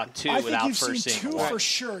he saw 2 I think without you've first seen seeing 2 1. for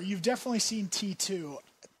sure. You've definitely seen T2.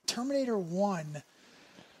 Terminator 1...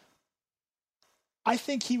 I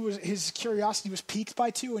think his curiosity was piqued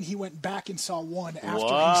by 2, and he went back and saw 1 after he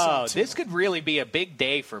saw 2. This could really be a big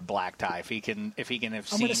day for Black Tie if he can have I'm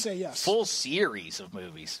seen gonna say yes. full series of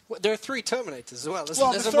movies. Well, there are 3 Terminators as well.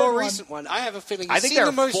 Well, There's the a more third one- recent one. I have a feeling I you've think seen there the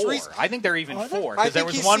are most 4. recent. I think there are even Are there? 4 I because there think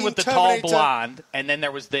was he's one with seen the tall Terminator- blonde, and then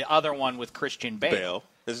there was the other one with Christian Bale. Bale.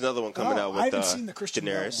 There's another one coming out with I haven't seen the Christian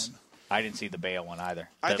Bale Daenerys. one. I didn't see the Bale one either.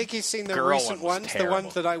 I The think he's seen the girl recent one was ones, the terrible.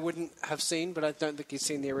 ones that I wouldn't have seen, but I don't think he's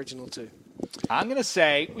seen the original 2. I'm going to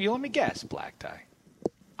say, let me guess, Black Tie.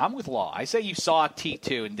 I'm with Law. I say you saw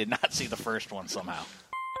T2 and did not see the first one somehow.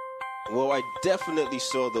 Well, I definitely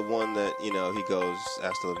saw the one that, he goes,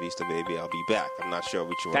 "Hasta la vista, baby, I'll be back." I'm not sure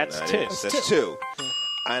which one That's that two. is. That's two.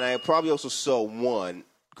 And I probably also saw one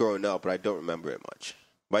growing up, but I don't remember it much.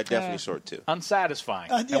 But I definitely saw it two. Unsatisfying.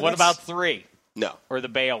 Yeah, and what about 3? No. Or the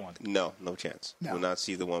Bale one? No chance. No. Will not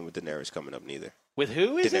see the one with Daenerys coming up neither. With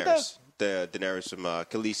who is it, Daenerys. The Daenerys from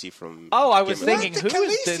Khaleesi from Oh, I was Game of thinking, Thrones. who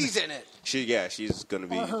is Khaleesi's in it. She's going to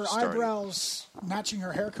be Are her starting. eyebrows matching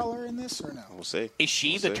her hair color in this, or no? We'll see. Is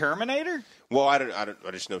she We'll the see. Terminator? Well,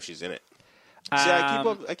 I just know she's in it. See,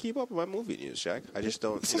 I keep up with my movie news, Shaq. I just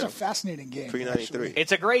don't. This is a fascinating game. $3.93.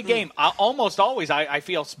 It's a great game. Almost always, I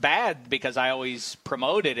feel bad because I always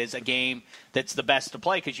promote it as a game that's the best to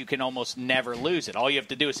play because you can almost never lose it. All you have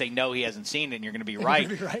to do is say, no, he hasn't seen it, and you're going to be right.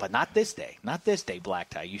 But not this day. Not this day,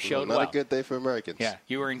 Black Tie. You showed not well. a good day for Americans. Yeah,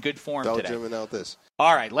 you were in good form Belgium today. out this.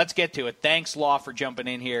 All right, let's get to it. Thanks, Law, for jumping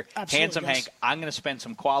in here. Absolutely, Handsome yes. Hank, I'm going to spend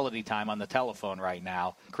some quality time on the telephone right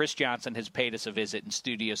now. Chris Johnson has paid us a visit in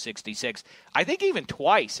Studio 66, I think even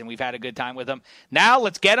twice, and we've had a good time with him. Now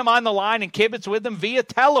let's get him on the line and kibitz with him via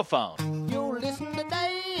telephone. You're listening to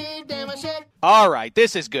Dave Damashek. All right,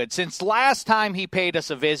 this is good. Since last time he paid us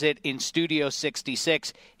a visit in Studio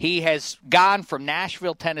 66, he has gone from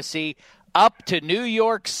Nashville, Tennessee, up to New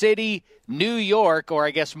York City, New York, or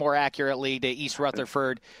I guess more accurately to East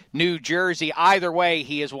Rutherford, New Jersey. Either way,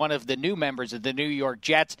 he is one of the new members of the New York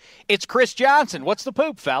Jets. It's Chris Johnson. What's the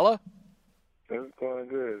poop, fella? It's going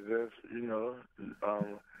good. Just,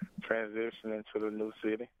 transitioning to the new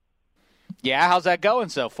city. Yeah, how's that going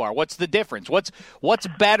so far? What's the difference? What's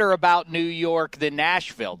better about New York than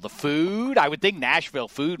Nashville? The food? I would think Nashville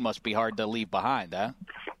food must be hard to leave behind, huh?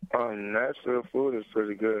 Nashville food is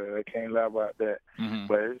pretty good. I can't lie about that. Mm-hmm.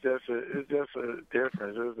 But it's just a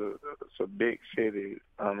difference. It's a big city.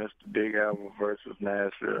 It's the Big Apple versus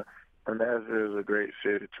Nashville. And Nashville is a great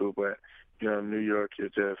city too. But New York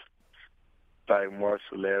is just like more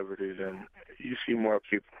celebrities and you see more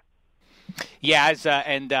people. Yeah,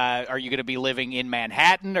 are you going to be living in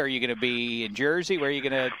Manhattan, or are you going to be in Jersey? Where are you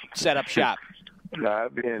going to set up shop? No, I'll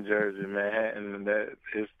be in Jersey, Manhattan, and that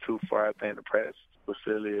is too far. I think the practice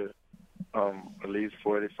facility is at least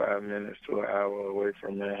 45 minutes to an hour away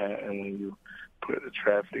from Manhattan when you put the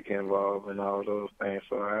traffic involved and all those things.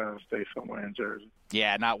 So I'll stay somewhere in Jersey.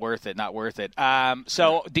 Yeah, not worth it.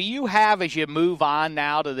 So do you have, as you move on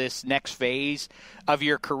now to this next phase of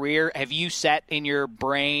your career, have you set in your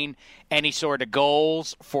brain any sort of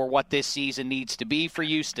goals for what this season needs to be for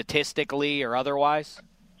you statistically or otherwise?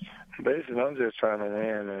 Basically, I'm just trying to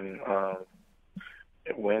win, and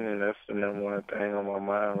winning, that's the number one thing on my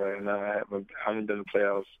mind right now. I haven't been to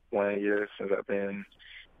playoffs 1 year since I've been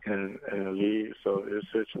in the league, so it's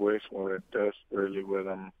a situation where that's really what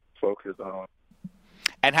I'm focused on.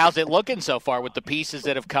 And how's it looking so far with the pieces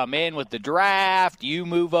that have come in with the draft? You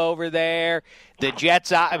move over there. The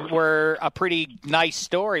Jets were a pretty nice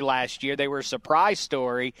story last year. They were a surprise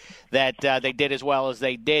story that they did as well as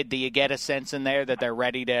they did. Do you get a sense in there that they're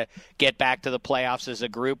ready to get back to the playoffs as a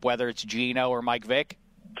group, whether it's Geno or Mike Vick?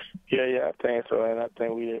 Yeah, I think so. And I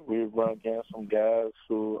think we run against some guys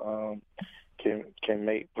who can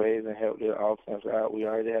make plays and help their offense out. We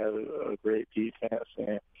already have a great defense,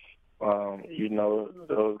 and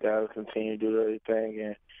those guys continue to do their thing,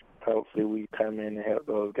 and hopefully we come in and help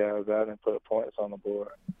those guys out and put points on the board.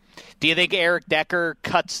 Do you think Eric Decker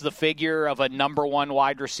cuts the figure of a number one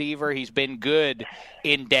wide receiver? He's been good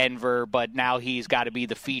in Denver, but now he's got to be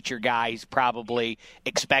the feature guy. He's probably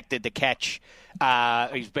expected to catch.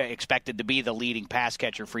 He's expected to be the leading pass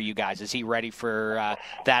catcher for you guys. Is he ready for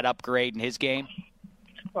that upgrade in his game?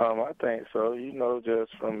 I think so.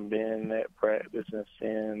 Just from being at practice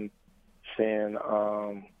and seeing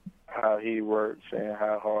how he works and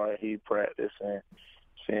how hard he practices and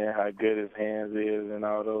seeing how good his hands is and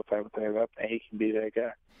all those type of things, I think he can be that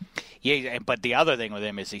guy. Yeah, but the other thing with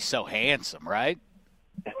him is he's so handsome, right?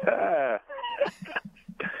 Oh,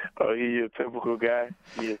 he's a typical guy.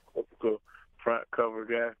 He's a typical front cover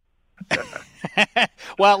guy.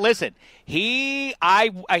 Well, listen, he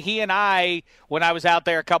and I, when I was out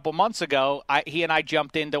there a couple months ago, he and I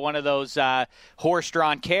jumped into one of those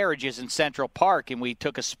horse-drawn carriages in Central Park, and we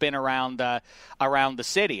took a spin around the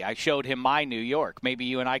city. I showed him my New York. Maybe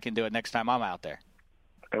you and I can do it next time I'm out there.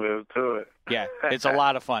 Let's do it. Yeah, it's a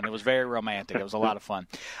lot of fun. It was very romantic. It was a lot of fun.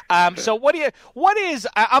 So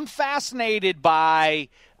I'm fascinated by,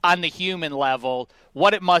 on the human level,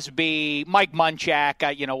 what it must be. Mike Munchak,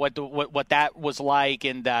 what that was like,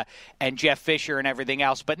 and Jeff Fisher and everything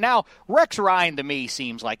else. But now Rex Ryan to me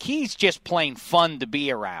seems like he's just plain fun to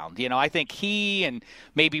be around. I think he and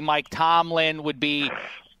maybe Mike Tomlin would be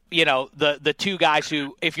the two guys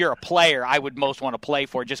who, if you're a player, I would most want to play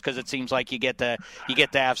for, just because it seems like you get to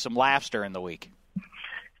have some laughs during the week.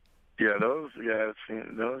 Yeah, those guys,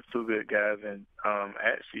 those two good guys, and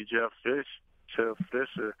actually Jeff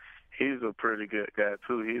Fisher, he's a pretty good guy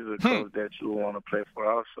too. He's a coach that you want to play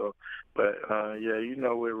for also. But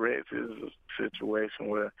with Rex is a situation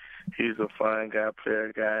where he's a fun guy,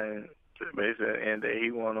 player guy, and basically at the end of the day,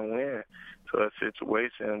 he want to win. So a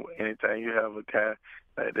situation, anytime you have a guy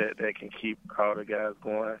like that can keep all the guys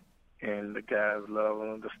going, and the guys love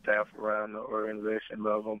him, the staff around the organization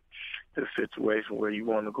love him, the situation where you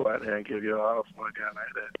want to go out there and give your all for a guy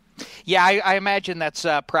like that. Yeah, I imagine that's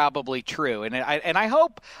probably true. And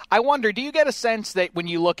I wonder, do you get a sense that when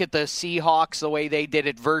you look at the Seahawks, the way they did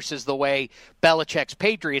it versus the way Belichick's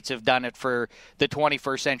Patriots have done it for the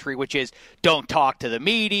 21st century, which is don't talk to the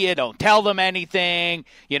media, don't tell them anything,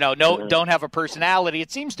 don't have a personality.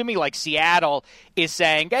 It seems to me like Seattle is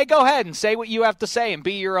saying, hey, go ahead and say what you have to say and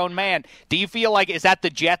be your own man. Do you feel like, is that the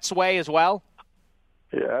Jets' way as well?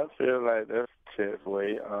 Yeah, I feel like that's Jets'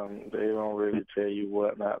 way. They don't really tell you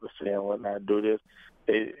what not to say and what not to do. This.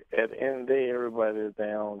 At the end of the day, everybody is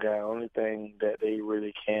their own guy. Only thing they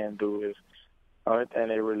really can do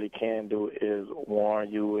is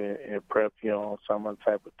warn you and prep you on some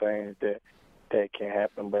type of things that can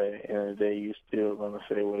happen. But at the end of the day, you're still going to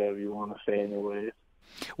say whatever you want to say anyways.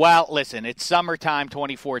 Well, listen, it's summertime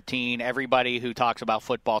 2014. Everybody who talks about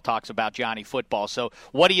football talks about Johnny Football. So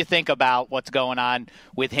what do you think about what's going on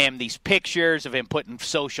with him, these pictures of him putting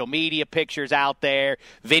social media pictures out there,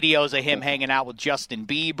 videos of him hanging out with Justin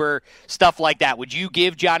Bieber, stuff like that? Would you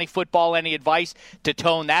give Johnny Football any advice to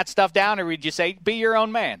tone that stuff down, or would you say be your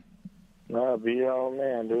own man? No, be your own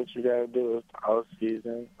man. Do what you got to do. It's all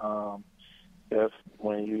season. That's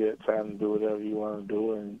when you get time to do whatever you want to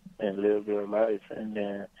do and live your life. And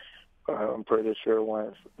then I'm pretty sure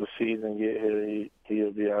once the season get here,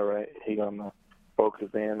 he'll be all right. He's going to focus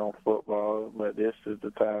in on football. But this is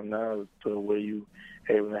the time now to where you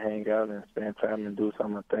able to hang out and spend time and do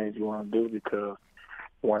some of the things you want to do, because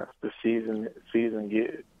once the season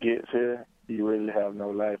gets here, you really have no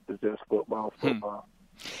life. It's just football.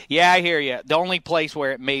 Yeah, I hear you. The only place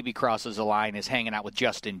where it maybe crosses the line is hanging out with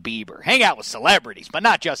Justin Bieber. Hang out with celebrities, but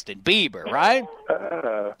not Justin Bieber, right?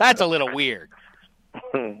 That's a little weird.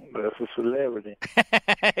 That's a celebrity.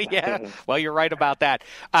 Yeah, well, you're right about that.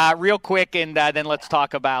 Real quick, and then let's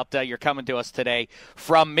talk about you're coming to us today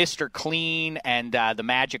from Mr. Clean and the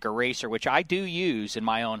Magic Eraser, which I do use in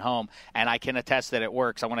my own home, and I can attest that it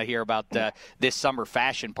works. I want to hear about this summer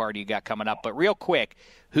fashion party you got coming up. But real quick,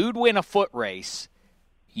 who'd win a foot race?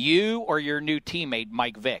 You or your new teammate,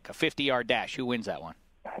 Mike Vick, a 50-yard dash? Who wins that one?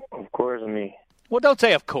 Of course, me. Well, don't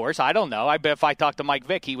say of course. I don't know. I bet if I talked to Mike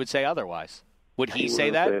Vick, he would say otherwise. Would he say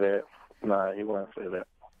that? Nah, he wouldn't say that.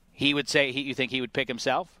 He would say, you think he would pick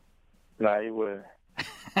himself? Nah, he wouldn't.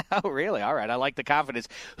 Oh, really? All right. I like the confidence.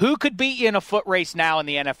 Who could beat you in a foot race now in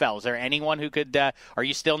the NFL? Is there anyone who could are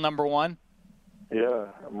you still number one? Yeah,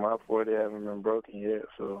 my 40 haven't been broken yet,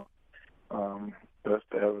 so that's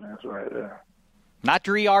the evidence right there. Not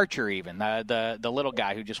Dree Archer, even the little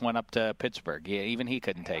guy who just went up to Pittsburgh. Yeah, even he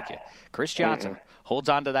couldn't take you. Chris Johnson holds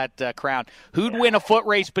on to that crown. Who'd win a foot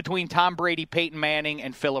race between Tom Brady, Peyton Manning,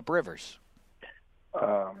 and Phillip Rivers?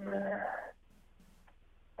 Oh man,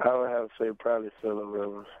 I would have to say probably Phillip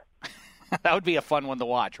Rivers. That would be a fun one to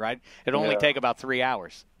watch, right? It'd only take about 3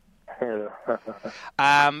 hours. So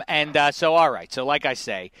all right. So like I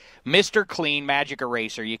say, Mr. Clean Magic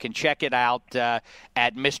Eraser. You can check it out at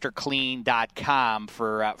MrClean.com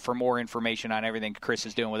for more information on everything Chris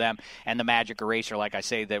is doing with them and the Magic Eraser. Like I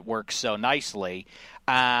say, that works so nicely.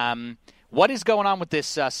 What is going on with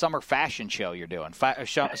this summer fashion show you're doing?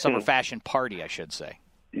 Summer fashion party, I should say.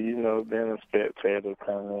 Being a spectator,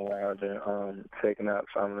 coming around and checking out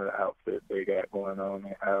some of the outfits they got going on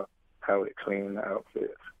and how it clean the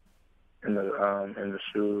outfits. In the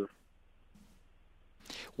shoes.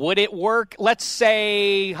 Would it work? Let's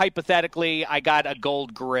say hypothetically, I got a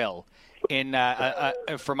gold grill in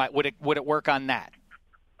for my. Would it work on that?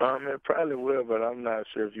 It probably will, but I'm not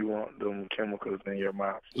sure if you want them chemicals in your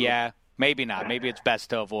mouth. So. Yeah, maybe not. Maybe it's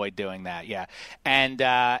best to avoid doing that. Yeah,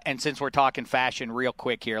 and since we're talking fashion, real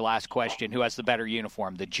quick here, last question: who has the better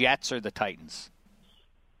uniform, the Jets or the Titans?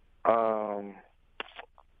 I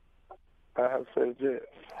have to say Jets.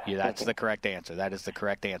 Yeah, that's the correct answer. That is the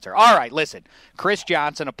correct answer. All right, listen, Chris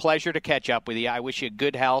Johnson, a pleasure to catch up with you. I wish you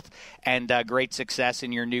good health and great success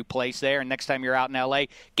in your new place there. And next time you're out in L.A.,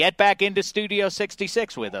 get back into Studio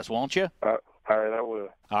 66 with us, won't you? All right, I will.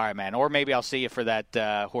 All right, man. Or maybe I'll see you for that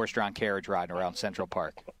horse-drawn carriage ride around Central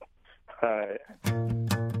Park. All right.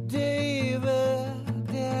 David,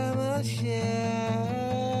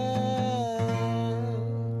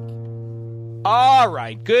 All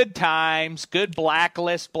right, good times, good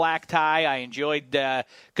blacklist, black tie. I enjoyed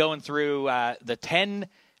going through the 10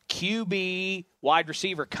 QB wide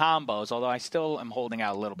receiver combos, although I still am holding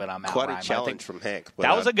out a little bit on Matt Quite Ryan. a challenge from Hank.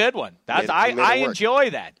 That was a good one. I enjoy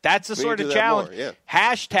that. That's the sort of challenge. Yeah.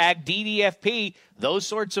 Hashtag DDFP. Those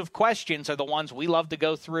sorts of questions are the ones we love to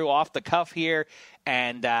go through off the cuff here.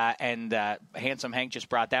 And Handsome Hank just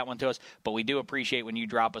brought that one to us. But we do appreciate when you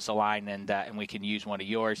drop us a line and we can use one of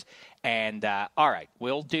yours. And all right,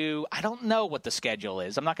 we'll do. I don't know what the schedule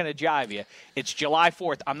is. I'm not going to jive you. It's July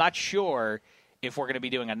 4th. I'm not sure if we're going to be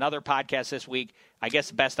doing another podcast this week. I guess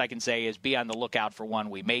the best I can say is be on the lookout for one.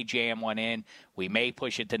 We may jam one in. We may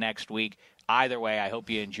push it to next week. Either way, I hope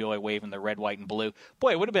you enjoy waving the red, white, and blue.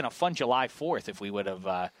 Boy, it would have been a fun July 4th if we would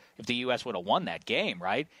have, if the U.S. would have won that game,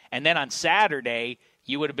 right? And then on Saturday,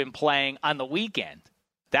 you would have been playing on the weekend.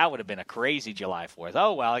 That would have been a crazy July 4th.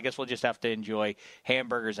 Oh, well, I guess we'll just have to enjoy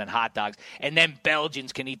hamburgers and hot dogs. And then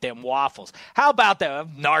Belgians can eat them waffles. How about the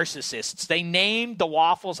narcissists? They named the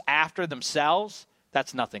waffles after themselves.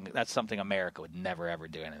 That's nothing. That's something America would never, ever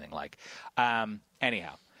do anything like.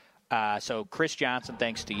 Anyhow. So Chris Johnson,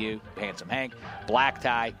 thanks to you, Handsome Hank. Black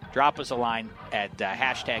Tie, drop us a line at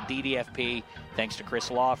hashtag DDFP. Thanks to Chris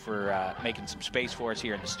Law for making some space for us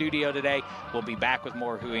here in the studio today. We'll be back with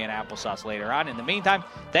more Hooey and Applesauce later on. In the meantime,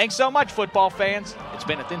 thanks so much, football fans. It's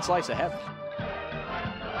been a thin slice of heaven.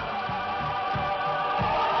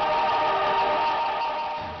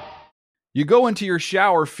 You go into your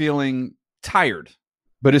shower feeling tired,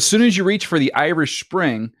 but as soon as you reach for the Irish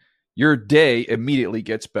Spring, your day immediately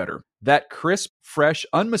gets better. That crisp, fresh,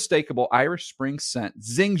 unmistakable Irish Spring scent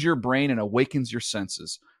zings your brain and awakens your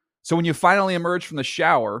senses. So when you finally emerge from the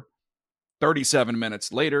shower 37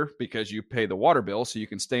 minutes later, because you pay the water bill so you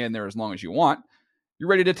can stay in there as long as you want, you're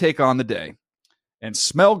ready to take on the day and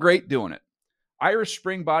smell great doing it. Irish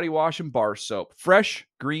Spring Body Wash and Bar Soap. Fresh,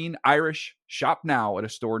 green, Irish. Shop now at a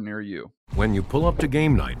store near you. When you pull up to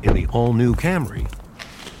game night in the all-new Camry,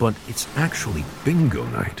 but it's actually bingo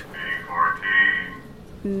night.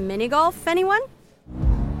 Mini golf, anyone?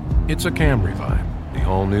 It's a Camry vibe. The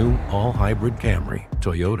all-new, all-hybrid Camry.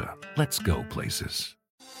 Toyota. Let's go places.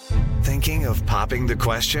 Thinking of popping the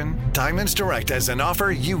question? Diamonds Direct has an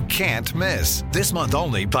offer you can't miss. This month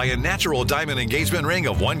only, buy a natural diamond engagement ring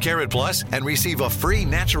of 1 carat plus and receive a free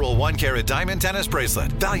natural 1 carat diamond tennis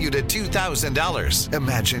bracelet valued at $2,000.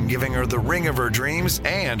 Imagine giving her the ring of her dreams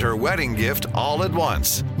and her wedding gift all at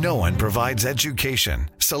once. No one provides education,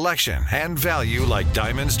 selection, and value like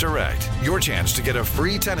Diamonds Direct. Your chance to get a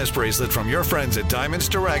free tennis bracelet from your friends at Diamonds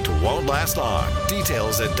Direct won't last long.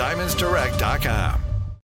 Details at diamondsdirect.com.